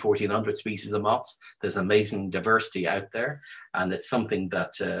 1,400 species of moths. There's amazing diversity out there, and it's something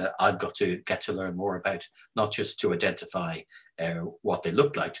that I've got to get to learn more about, not just to identify what they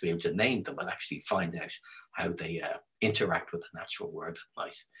look like, to be able to name them, but actually find out how they interact with the natural world at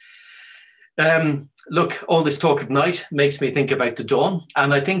night. Look, all this talk of night makes me think about the dawn,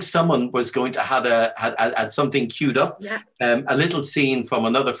 and I think someone was going to had something queued up. Yeah. A little scene from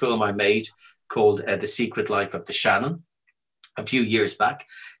another film I made called The Secret Life of the Shannon a few years back.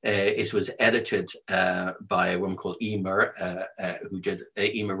 It was edited by a woman called Emer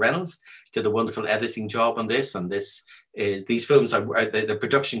Reynolds, did a wonderful editing job on this. And these films, the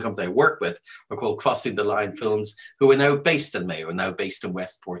production company I work with are called Crossing the Line Films, who are now based in Mayo, and now based in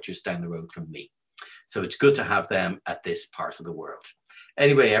Westport, just down the road from me. So it's good to have them at this part of the world.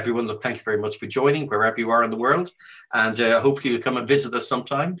 Anyway, everyone, look, thank you very much for joining wherever you are in the world. And hopefully you'll come and visit us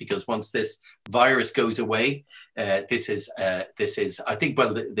sometime, because once this virus goes away, this is, I think,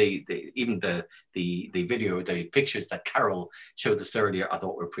 well, even the video, the pictures that Carol showed us earlier, I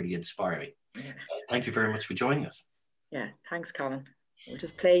thought were pretty inspiring. Yeah. Thank you very much for joining us. Yeah, thanks, Colin. We'll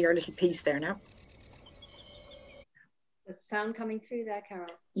just play your little piece there now. The sound coming through there, Carol?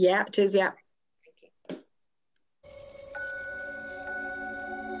 Yeah, it is, yeah.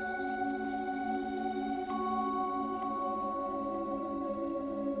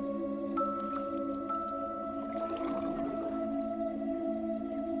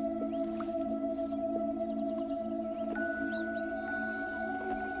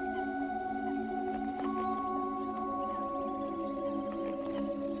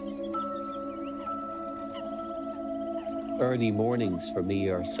 Early mornings for me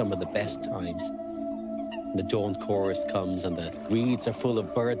are some of the best times. The dawn chorus comes and the reeds are full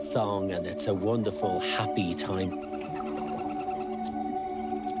of bird song, and it's a wonderful, happy time.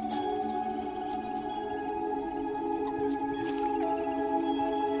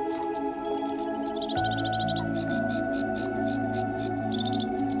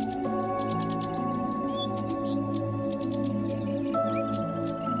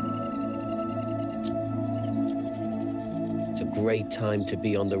 Great time to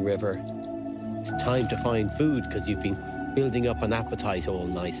be on the river. It's time to find food because you've been building up an appetite all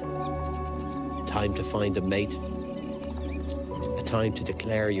night. Time to find a mate. A time to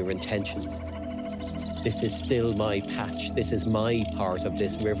declare your intentions. This is still my patch. This is my part of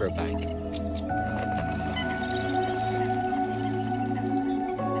this riverbank.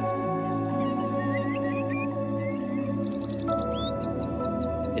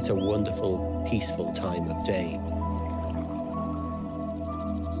 It's a wonderful, peaceful time of day.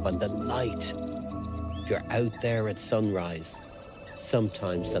 And the light, if you're out there at sunrise,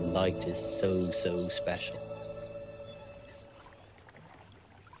 sometimes the light is so, so special.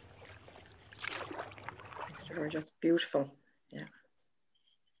 Thanks, George. That's beautiful. Yeah.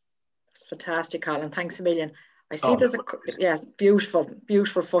 That's fantastic, Colin. Thanks a million. I see there's beautiful,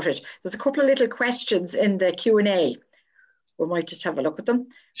 beautiful footage. There's a couple of little questions in the Q&A. We might just have a look at them.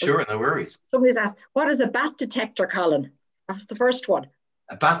 Sure, no worries. Somebody's asked, what is a bat detector, Colin? That's the first one.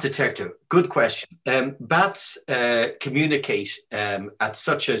 A bat detector, good question. Bats communicate at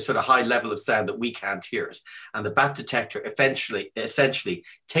such a sort of high level of sound that we can't hear it. And the bat detector essentially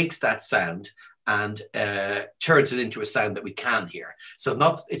takes that sound and turns it into a sound that we can hear. So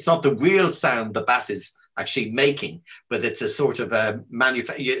it's not the real sound the bat is actually making, but it's a sort of a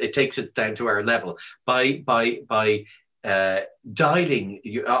it takes it down to our level. By dialing,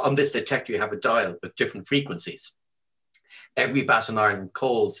 on this detector you have a dial with different frequencies. Every bat in Ireland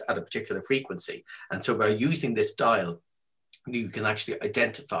calls at a particular frequency. And so by using this dial, you can actually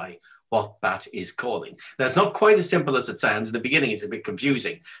identify what bat is calling. Now, it's not quite as simple as it sounds. In the beginning, it's a bit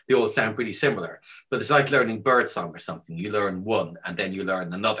confusing. They all sound pretty similar, but it's like learning birdsong or something. You learn one and then you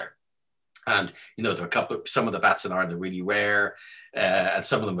learn another. And, you know, there are some of the bats in Ireland are really rare, and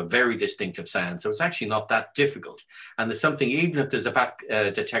some of them have very distinctive sounds. So it's actually not that difficult. And there's something, even if there's a bat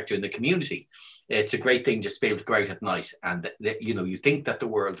detector in the community, it's a great thing just to be able to go out at night. And, you know, you think that the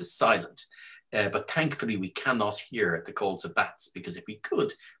world is silent, but thankfully we cannot hear the calls of bats, because if we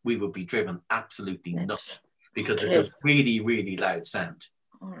could, we would be driven absolutely nuts, because it's a really, really loud sound.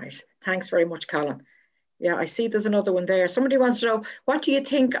 All right. Thanks very much, Colin. Yeah, I see there's another one there. Somebody wants to know, what do you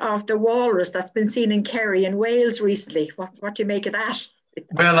think of the walrus that's been seen in Kerry in Wales recently? What do you make of that?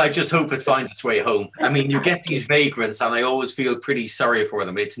 Well, I just hope it finds its way home. I mean, you get these vagrants and I always feel pretty sorry for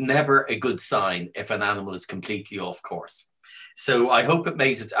them. It's never a good sign if an animal is completely off course. So I hope it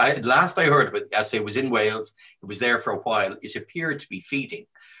makes it. Last I heard of it, as it was in Wales, it was there for a while. It appeared to be feeding,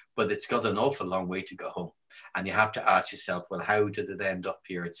 but it's got an awful long way to go home. And you have to ask yourself, well, how did it end up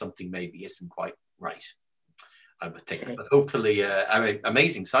here? It's something maybe isn't quite right, I would think. Okay. But hopefully, I mean,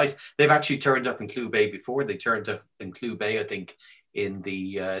 amazing size. They've actually turned up in Clew Bay before. They turned up in Clew Bay, I think, in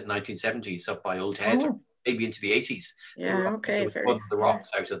the 1970s up by Old Head, or maybe into the 80s. Yeah, okay. One of the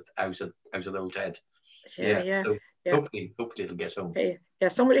rocks out of Old Head. Yeah. So hopefully it'll get home. Okay. Yeah,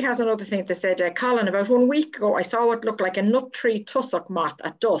 somebody has another thing. They said, Colin, about 1 week ago, I saw what looked like a nut tree tussock moth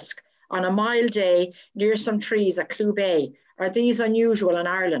at dusk on a mild day near some trees at Clew Bay. Are these unusual in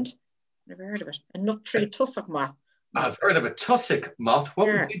Ireland? Never heard of it. A nut tree tussock moth. I've heard of a tussock moth. What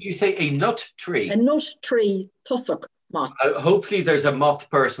did you say? A nut tree? A nut tree tussock moth. Hopefully there's a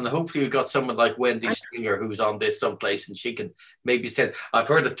moth person. Hopefully we've got someone like Wendy Stringer who's on this someplace, and she can maybe say, I've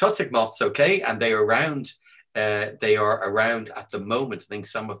heard of tussock moths, okay, and they are around. They are around at the moment. I think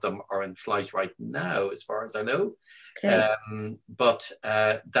some of them are in flight right now, as far as I know. Okay. But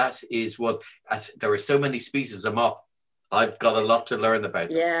that is what, there are so many species of moth. I've got a lot to learn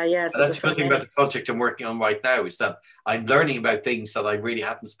about. Yeah. So that's the good thing about the project I'm working on right now, is that I'm learning about things that I really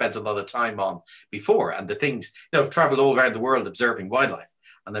hadn't spent a lot of time on before. And the things, I've traveled all around the world observing wildlife,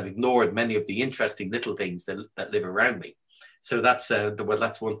 and I've ignored many of the interesting little things that live around me. So that's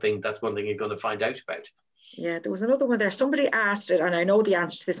one thing you're going to find out about. Yeah, there was another one there. Somebody asked it, and I know the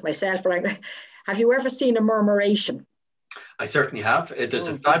answer to this myself, but have you ever seen a murmuration? I certainly have. There's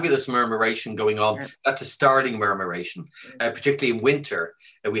a fabulous murmuration going on. Yeah. That's a starling murmuration, particularly in winter.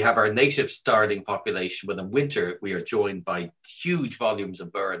 We have our native starling population, but in winter we are joined by huge volumes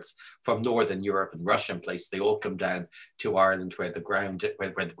of birds from Northern Europe and Russia and places. They all come down to Ireland where the ground,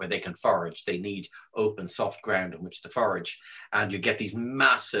 where they can forage. They need open, soft ground on which to forage. And you get these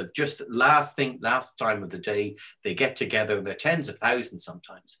massive, just last time of the day, they get together, and they're tens of thousands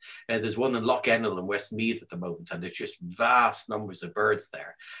sometimes. There's one in Lough Ennell in Westmeath at the moment, and there's just vast numbers of birds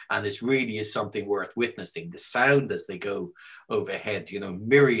there, and it really is something worth witnessing. The sound as they go overhead,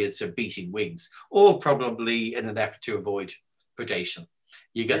 myriads of beating wings, all probably in an effort to avoid predation.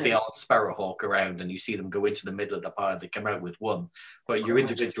 You get the odd sparrowhawk around, and you see them go into the middle of the pile. They come out with one, but your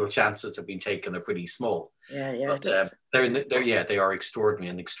individual chances of being taken are pretty small. But they are extraordinary,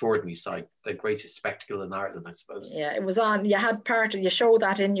 an extraordinary sight, the greatest spectacle in Ireland, I suppose. Yeah, it was on. You had you showed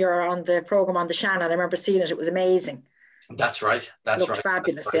that on the program on the Shannon. I remember seeing it. It was amazing. That's right. It looked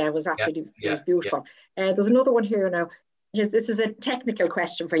fabulous. Right. Yeah, it was absolutely it was beautiful. Yeah. There's another one here now. This is a technical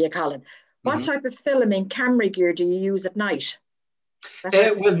question for you, Colin. What type of filming camera gear do you use at night?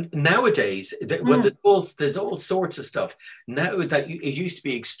 Well, nowadays, there's all sorts of stuff. Now that it used to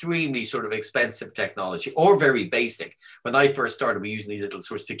be extremely sort of expensive technology, or very basic. When I first started, we used these little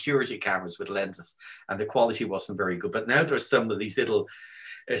sort of security cameras with lenses, and the quality wasn't very good. But now there's some of these little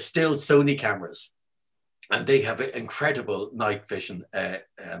still Sony cameras, and they have an incredible night vision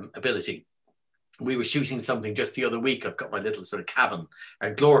ability. We were shooting something just the other week. I've got my little sort of cabin, a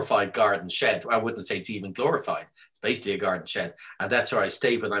glorified garden shed. I wouldn't say it's even glorified. It's basically a garden shed. And that's where I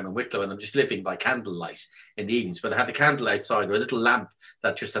stay when I'm in Wicklow, and I'm just living by candlelight in the evenings. But I had the candle outside, or a little lamp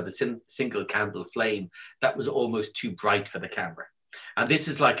that just had a single candle flame. That was almost too bright for the camera. And this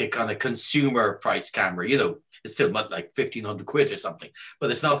is like a kind of consumer price camera, it's still like 1,500 quid or something, but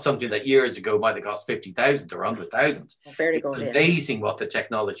it's not something that years ago might have cost 50,000 or 100,000. Very good. It's amazing what the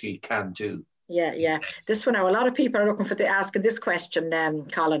technology can do. Yeah. This one now, a lot of people are looking for asking this question,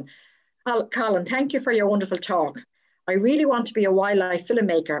 Colin. Colin, thank you for your wonderful talk. I really want to be a wildlife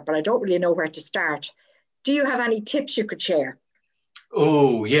filmmaker, but I don't really know where to start. Do you have any tips you could share?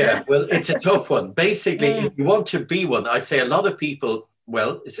 Oh, yeah. Well, it's a tough one. Basically, if you want to be one, I'd say a lot of people,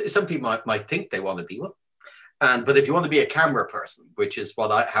 some people might think they want to be one. But if you want to be a camera person, which is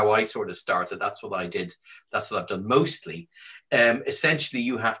how I sort of started, that's what I did. That's what I've done mostly. Essentially,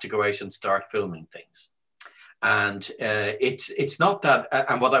 you have to go out and start filming things. And it's not that.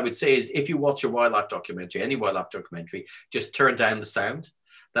 And what I would say is, if you watch a wildlife documentary, any wildlife documentary, just turn down the sound.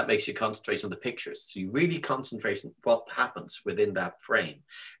 That makes you concentrate on the pictures. So you really concentrate on what happens within that frame.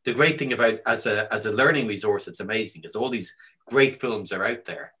 The great thing about, as a learning resource, it's amazing, is all these great films are out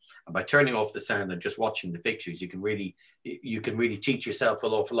there. And by turning off the sound and just watching the pictures, you can really teach yourself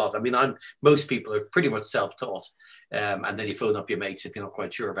an awful lot. I mean, most people are pretty much self-taught. And then you phone up your mates if you're not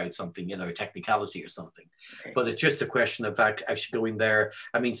quite sure about something, a technicality or something. Okay. But it's just a question of actually going there.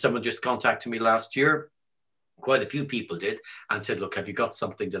 I mean, someone just contacted me last year. Quite a few people did, and said, look, have you got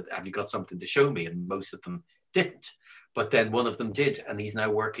something to show me? And most of them didn't. But then one of them did, and he's now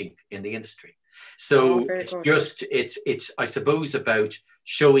working in the industry. So it's I suppose about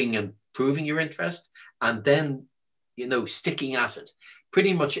showing and proving your interest, and then you know, sticking at it.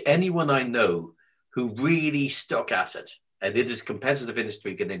 Pretty much anyone I know who really stuck at it, and it is a competitive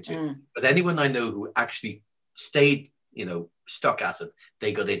industry to get into, but anyone I know who actually stayed, you know, stuck at it,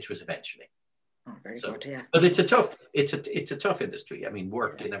 they got into it eventually. Oh, very good, yeah. But it's a tough industry. I mean,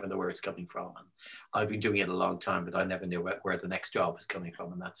 work, you never know where it's coming from. And I've been doing it a long time, but I never knew where the next job is coming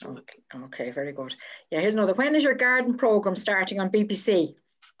from, and that's okay, very good. Yeah, here's another. When is your garden program starting on BBC?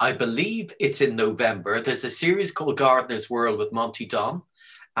 I believe it's in November. There's a series called Gardener's World with Monty Don,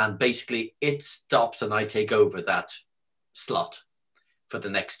 and basically it stops and I take over that slot for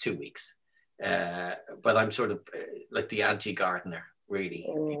the next 2 weeks. But I'm sort of like the anti-gardener, really.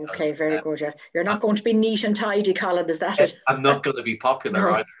 Oh, okay, very good. Yeah, you're not going to be neat and tidy, Colin. Is that it? I'm not going to be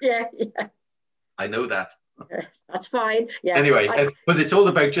popular either. Yeah. I know that. That's fine. Yeah. Anyway, but it's all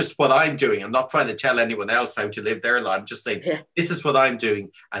about just what I'm doing. I'm not trying to tell anyone else how to live their life. I'm just saying, this is what I'm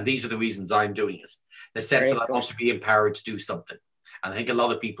doing, and these are the reasons I'm doing it. The sense that I want to be empowered to do something. And I think a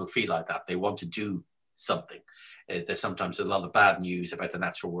lot of people feel like that. They want to do something. There's sometimes a lot of bad news about the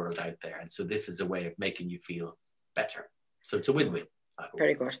natural world out there. And so this is a way of making you feel better. So it's a win-win.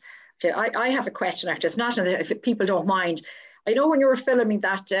 Very good. Okay, I have a question, actually. It's not, if people don't mind. I know when you were filming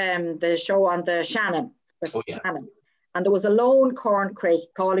that, the show on the Shannon, Shannon, and there was a lone corncrake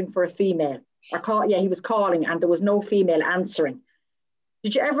calling for a female. He was calling and there was no female answering.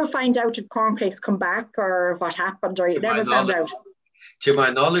 Did you ever find out if corncrakes come back or what happened, or you never found out? To my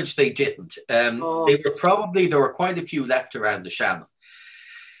knowledge, they didn't. There were quite a few left around the Shannon.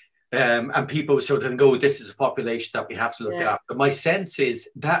 And people sort of go, this is a population that we have to look after. My sense is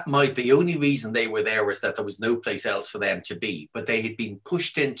that the only reason they were there was that there was no place else for them to be, but they had been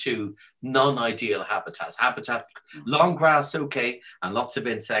pushed into non-ideal habitats. Long grass, okay, and lots of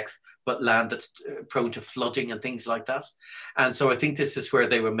insects, but land that's prone to flooding and things like that. And so I think this is where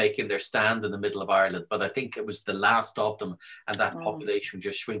they were making their stand in the middle of Ireland, but I think it was the last of them, and that population was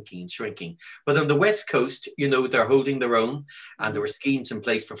just shrinking and shrinking. But on the West Coast, you know, they're holding their own, and there were schemes in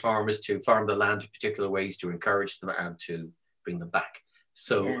place for farmers to farm the land in particular ways to encourage them and to bring them back.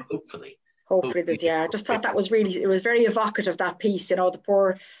 So hopefully I just thought that was really, it was very evocative, that piece, you know, the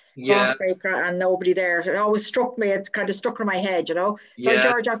poor corncrake and nobody there. It always struck me, it's kind of stuck in my head, you know. So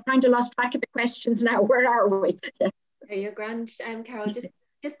George, I've kind of lost track of the questions now. Where are we? You're grand, Carol.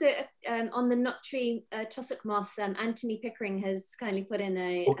 Just on the nut tree tussock moth, Anthony Pickering has kindly put in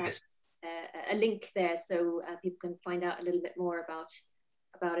a link there, so people can find out a little bit more about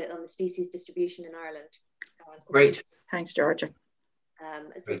it on the species distribution in Ireland. Great. Thanks, Georgia.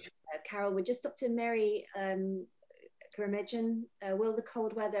 Carol, we're just up to Mary Gurmidjan. Will the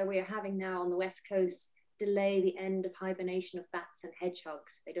cold weather we're having now on the West Coast delay the end of hibernation of bats and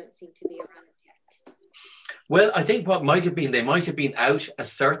hedgehogs? They don't seem to be around yet. Well, I think what might have been, they might have been out a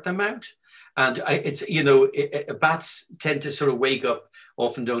certain amount. And it's, you know, bats tend to sort of wake up,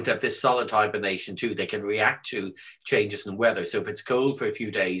 often don't have this solid hibernation too. They can react to changes in weather. So if it's cold for a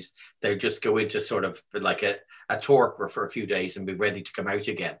few days, they'll just go into sort of like a torpor for a few days and be ready to come out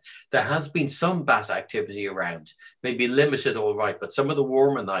again. There has been some bat activity around, maybe limited, all right, but some of the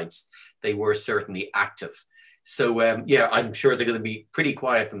warmer nights, they were certainly active. So I'm sure they're going to be pretty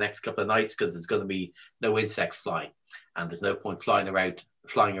quiet for the next couple of nights because there's going to be no insects flying, and there's no point flying around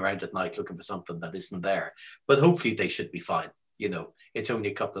at night looking for something that isn't there. But hopefully they should be fine. You know, it's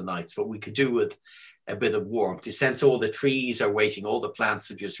only a couple of nights. What we could do with a bit of warmth, you sense all the trees are waiting, all the plants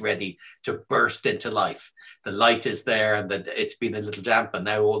are just ready to burst into life. The light is there, and it's been a little damp, and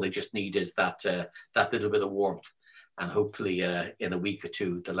now all they just need is that little bit of warmth. And hopefully in a week or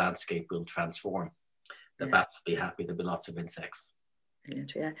two, the landscape will transform. The bats will be happy. There'll be lots of insects.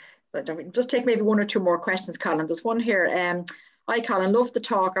 Yeah, but just take maybe one or two more questions, Colin. There's one here. Hi, Colin, love the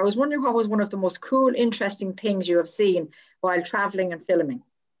talk. I was wondering what was one of the most cool, interesting things you have seen while traveling and filming?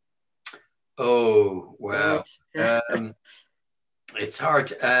 Oh, wow. It's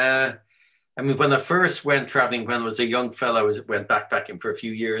hard. I mean, when I first went traveling, when I was a young fellow, I went backpacking for a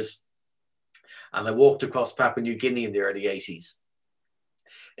few years, and I walked across Papua New Guinea in the early 80s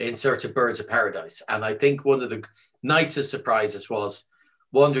in search of birds of paradise. And I think one of the nicest surprises was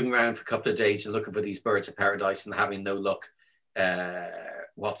wandering around for a couple of days and looking for these birds of paradise and having no luck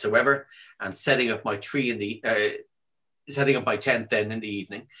whatsoever, and setting up my tent then in the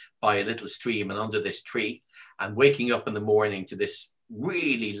evening by a little stream and under this tree, and waking up in the morning to this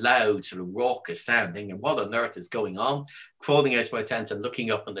really loud sort of raucous sounding, and what on earth is going on, crawling out of my tent and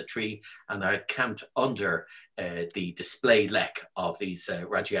looking up on the tree, and I had camped under the display lek of these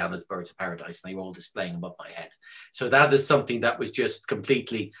Rajiana's birds of paradise, and they were all displaying above my head. So that is something that was just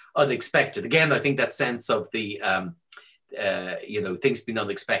completely unexpected. Again, I think that sense of the you know, things being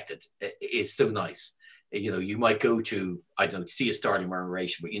unexpected is so nice. You know, you might go to, I don't know, see a starting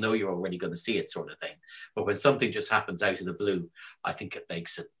murmuration, but you know you're already going to see it, sort of thing. But when something just happens out of the blue, I think it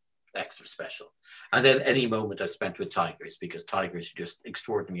makes it extra special. And then any moment I spent with tigers, because tigers are just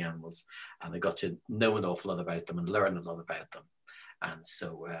extraordinary animals, and I got to know an awful lot about them and learn a lot about them. And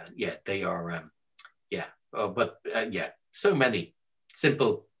so, yeah, they are, yeah, yeah, so many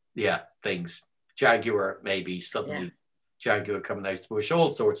simple, yeah, things. Jaguar, maybe suddenly, jaguar coming out of the bush, all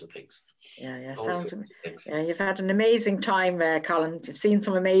sorts of things. Yeah, sounds. Yeah, you've had an amazing time, Colin. You've seen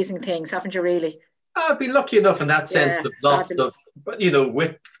some amazing things, haven't you? Really. I've been lucky enough in that sense of lots of, but you know,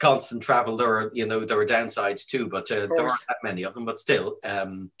 with constant travel, there are downsides too, but there aren't that many of them. But still,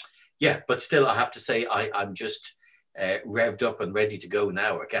 yeah, but still, I have to say, I'm just revved up and ready to go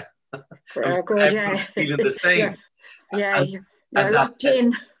now again. I'm feeling the same. You're locked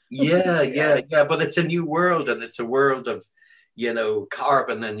in. Yeah. But it's a new world, and it's a world of, you know,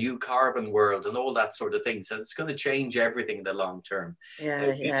 carbon, a new carbon world, and all that sort of thing. So it's going to change everything in the long term.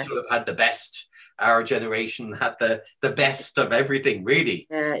 We've sort of had the best. Our generation had the best of everything, really.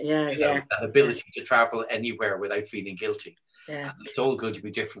 That ability to travel anywhere without feeling guilty. And it's all going to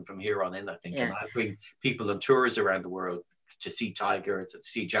be different from here on in, I think. And I bring people on tours around the world to see tigers, to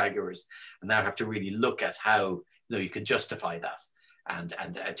see jaguars, and now have to really look at how you can justify that, and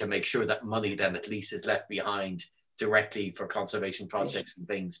to make sure that money then at least is left behind directly for conservation projects and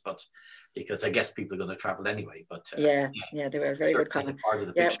things. But because I guess people are going to travel anyway. But they were very good comment. Part of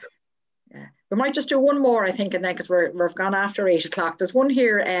the picture. Yeah, we might just do one more, I think, and then because we've gone after 8 o'clock. There's one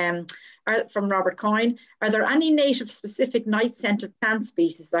here from Robert Coyne. Are there any native specific night-scented plant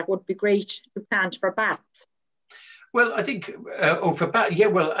species that would be great to plant for bats? Well, I think, for bat,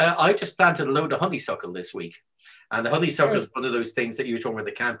 I just planted a load of honeysuckle this week. And the honeysuckle is one of those things that you were talking about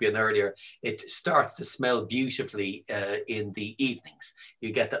the campion earlier. It starts to smell beautifully in the evenings.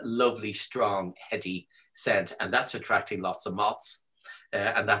 You get that lovely, strong, heady scent, and that's attracting lots of moths.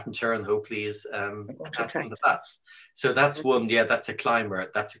 And that in turn hopefully is attracting the bats. So that's one, that's a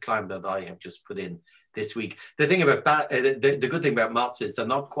climber. That's a climber that I have just put in this week. The thing about the good thing about moths is they're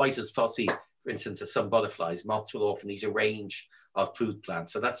not quite as fussy, for instance, as some butterflies. Moths will often eat a range of food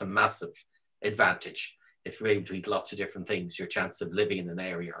plants. So that's a massive advantage. If you're able to eat lots of different things, your chances of living in an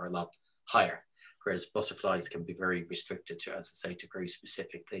area are a lot higher. Whereas butterflies can be very restricted to, as I say, to very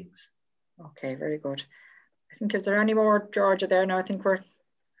specific things. Okay, very good. I think, is there any more, Georgia, there now? I think we're...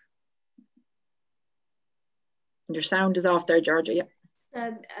 Your sound is off there, Georgia,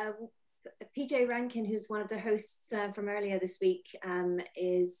 PJ Rankin, who's one of the hosts from earlier this week,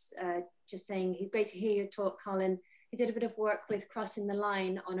 is just saying, great to hear your talk, Colin. He did a bit of work with Crossing the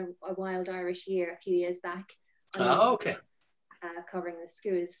Line on a wild Irish year a few years back. Okay. Covering the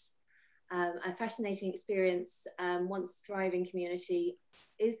skuas. A fascinating experience, once thriving community.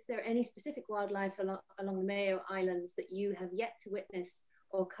 Is there any specific wildlife along the Mayo Islands that you have yet to witness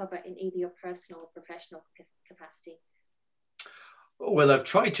or cover in either your personal or professional capacity? Well, I've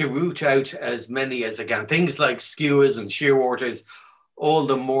tried to root out as many as I can. Things like skuas and shearwaters, all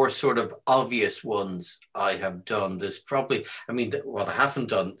the more sort of obvious ones I have done. There's probably, what I haven't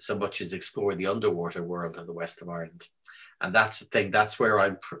done so much is explore the underwater world of the west of Ireland. And that's the thing, that's where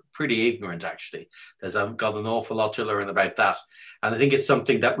I'm pretty ignorant, actually, because I've got an awful lot to learn about that. And I think it's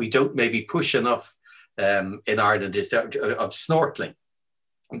something that we don't maybe push enough in Ireland, is that of snorkeling.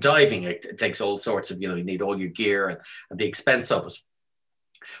 Diving, it takes all sorts of, you need all your gear and the expense of it.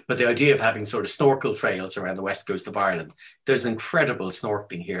 But the idea of having sort of snorkel trails around the west coast of Ireland, there's incredible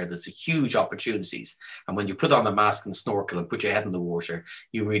snorkeling here. There's huge opportunities. And when you put on a mask and snorkel and put your head in the water,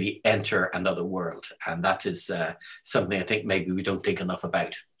 you really enter another world. And that is something I think maybe we don't think enough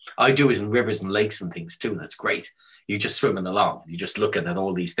about. I do it in rivers and lakes and things too, and it's great. You're just swimming along. You're just looking at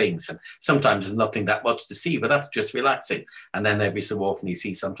all these things. And sometimes there's nothing that much to see, but that's just relaxing. And then every so often you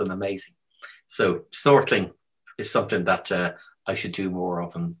see something amazing. So snorkeling is something that I should do more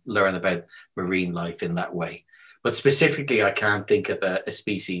of and learn about marine life in that way. But specifically, I can't think of a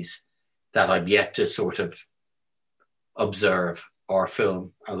species that I've yet to sort of observe or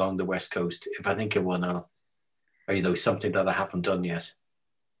film along the west coast. If I think of one, or something that I haven't done yet.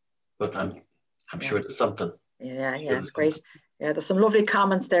 But I'm sure there's something. Yeah, it's great. Yeah, there's some lovely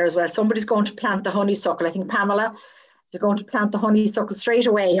comments there as well. Somebody's going to plant the honeysuckle. I think Pamela is going to plant the honeysuckle straight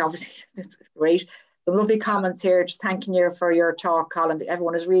away, obviously. It's great. Some lovely comments here, just thanking you for your talk, Colin.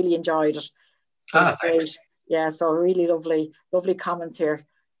 Everyone has really enjoyed it. Thanks. Great. Yeah, so really lovely comments here.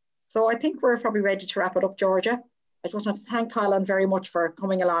 So I think we're probably ready to wrap it up, Georgia. I just want to thank Colin very much for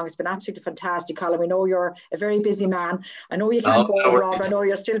coming along. It's been absolutely fantastic, Colin. We know you're a very busy man. I know you can't go, Rob. I know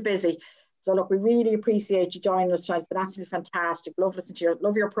you're still busy. So look, we really appreciate you joining us tonight. It's been absolutely fantastic. Love listening to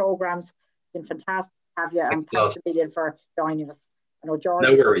love your programs. It's been fantastic. have you, and thanks a million for joining us. I know George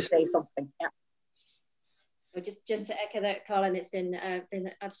no worries. Say something. Yeah. So just to echo that, Colin, it's been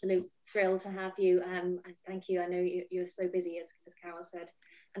an absolute thrill to have you. And thank you. I know you're so busy, as Carol said.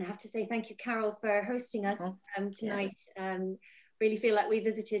 And I have to say thank you, Carol, for hosting us tonight. Yeah. Really feel like we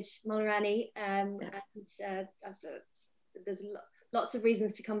visited Mulranny, and there's lots of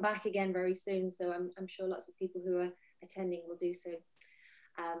reasons to come back again very soon. So I'm sure lots of people who are attending will do so.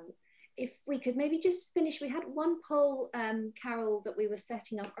 If we could maybe just finish, we had one poll, Carol, that we were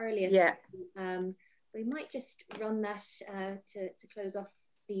setting up earlier. Yeah. So, we might just run that to close off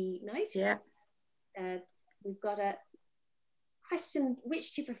the night. Yeah. We've got a question: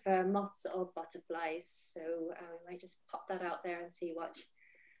 which do you prefer, moths or butterflies? So we might just pop that out there and see what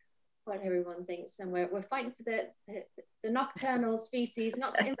everyone thinks. And we're fighting for the nocturnal species,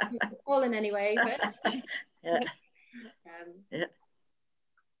 not to influence the poll in any way, but yeah. Yeah.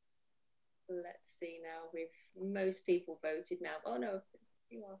 Let's see now. Most people voted now. Oh no,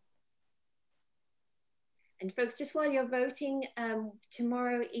 you are. And folks, just while you're voting,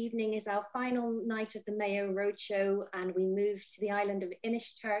 tomorrow evening is our final night of the Mayo Roadshow, and we move to the island of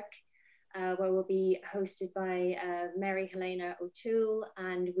Inishturk, where we'll be hosted by Mary Helena O'Toole,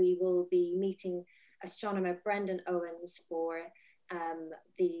 and we will be meeting astronomer Brendan Owens for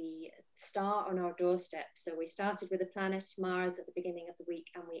the star on our doorstep. So we started with the planet Mars at the beginning of the week,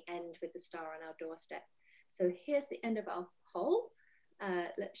 and we end with the star on our doorstep. So here's the end of our poll.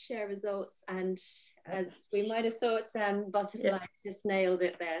 Let's share results, and as we might have thought, butterflies just nailed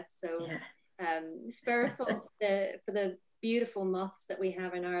it there. So spur of thought for the beautiful moths that we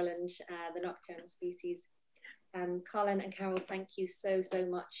have in Ireland, the nocturnal species. Colin and Carol, thank you so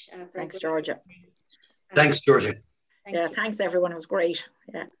much. Thanks, Georgia. Thanks, Georgia. Thanks everyone. It was great.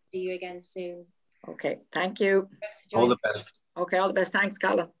 Yeah. See you again soon. Okay, thank you. All the best. Okay, all the best. Thanks,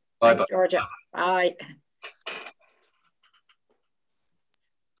 Colin. Bye. Thanks, Georgia. Bye.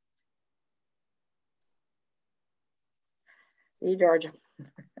 See you, Georgia.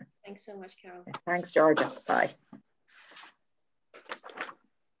 Thanks so much, Carol. Thanks, Georgia. Bye.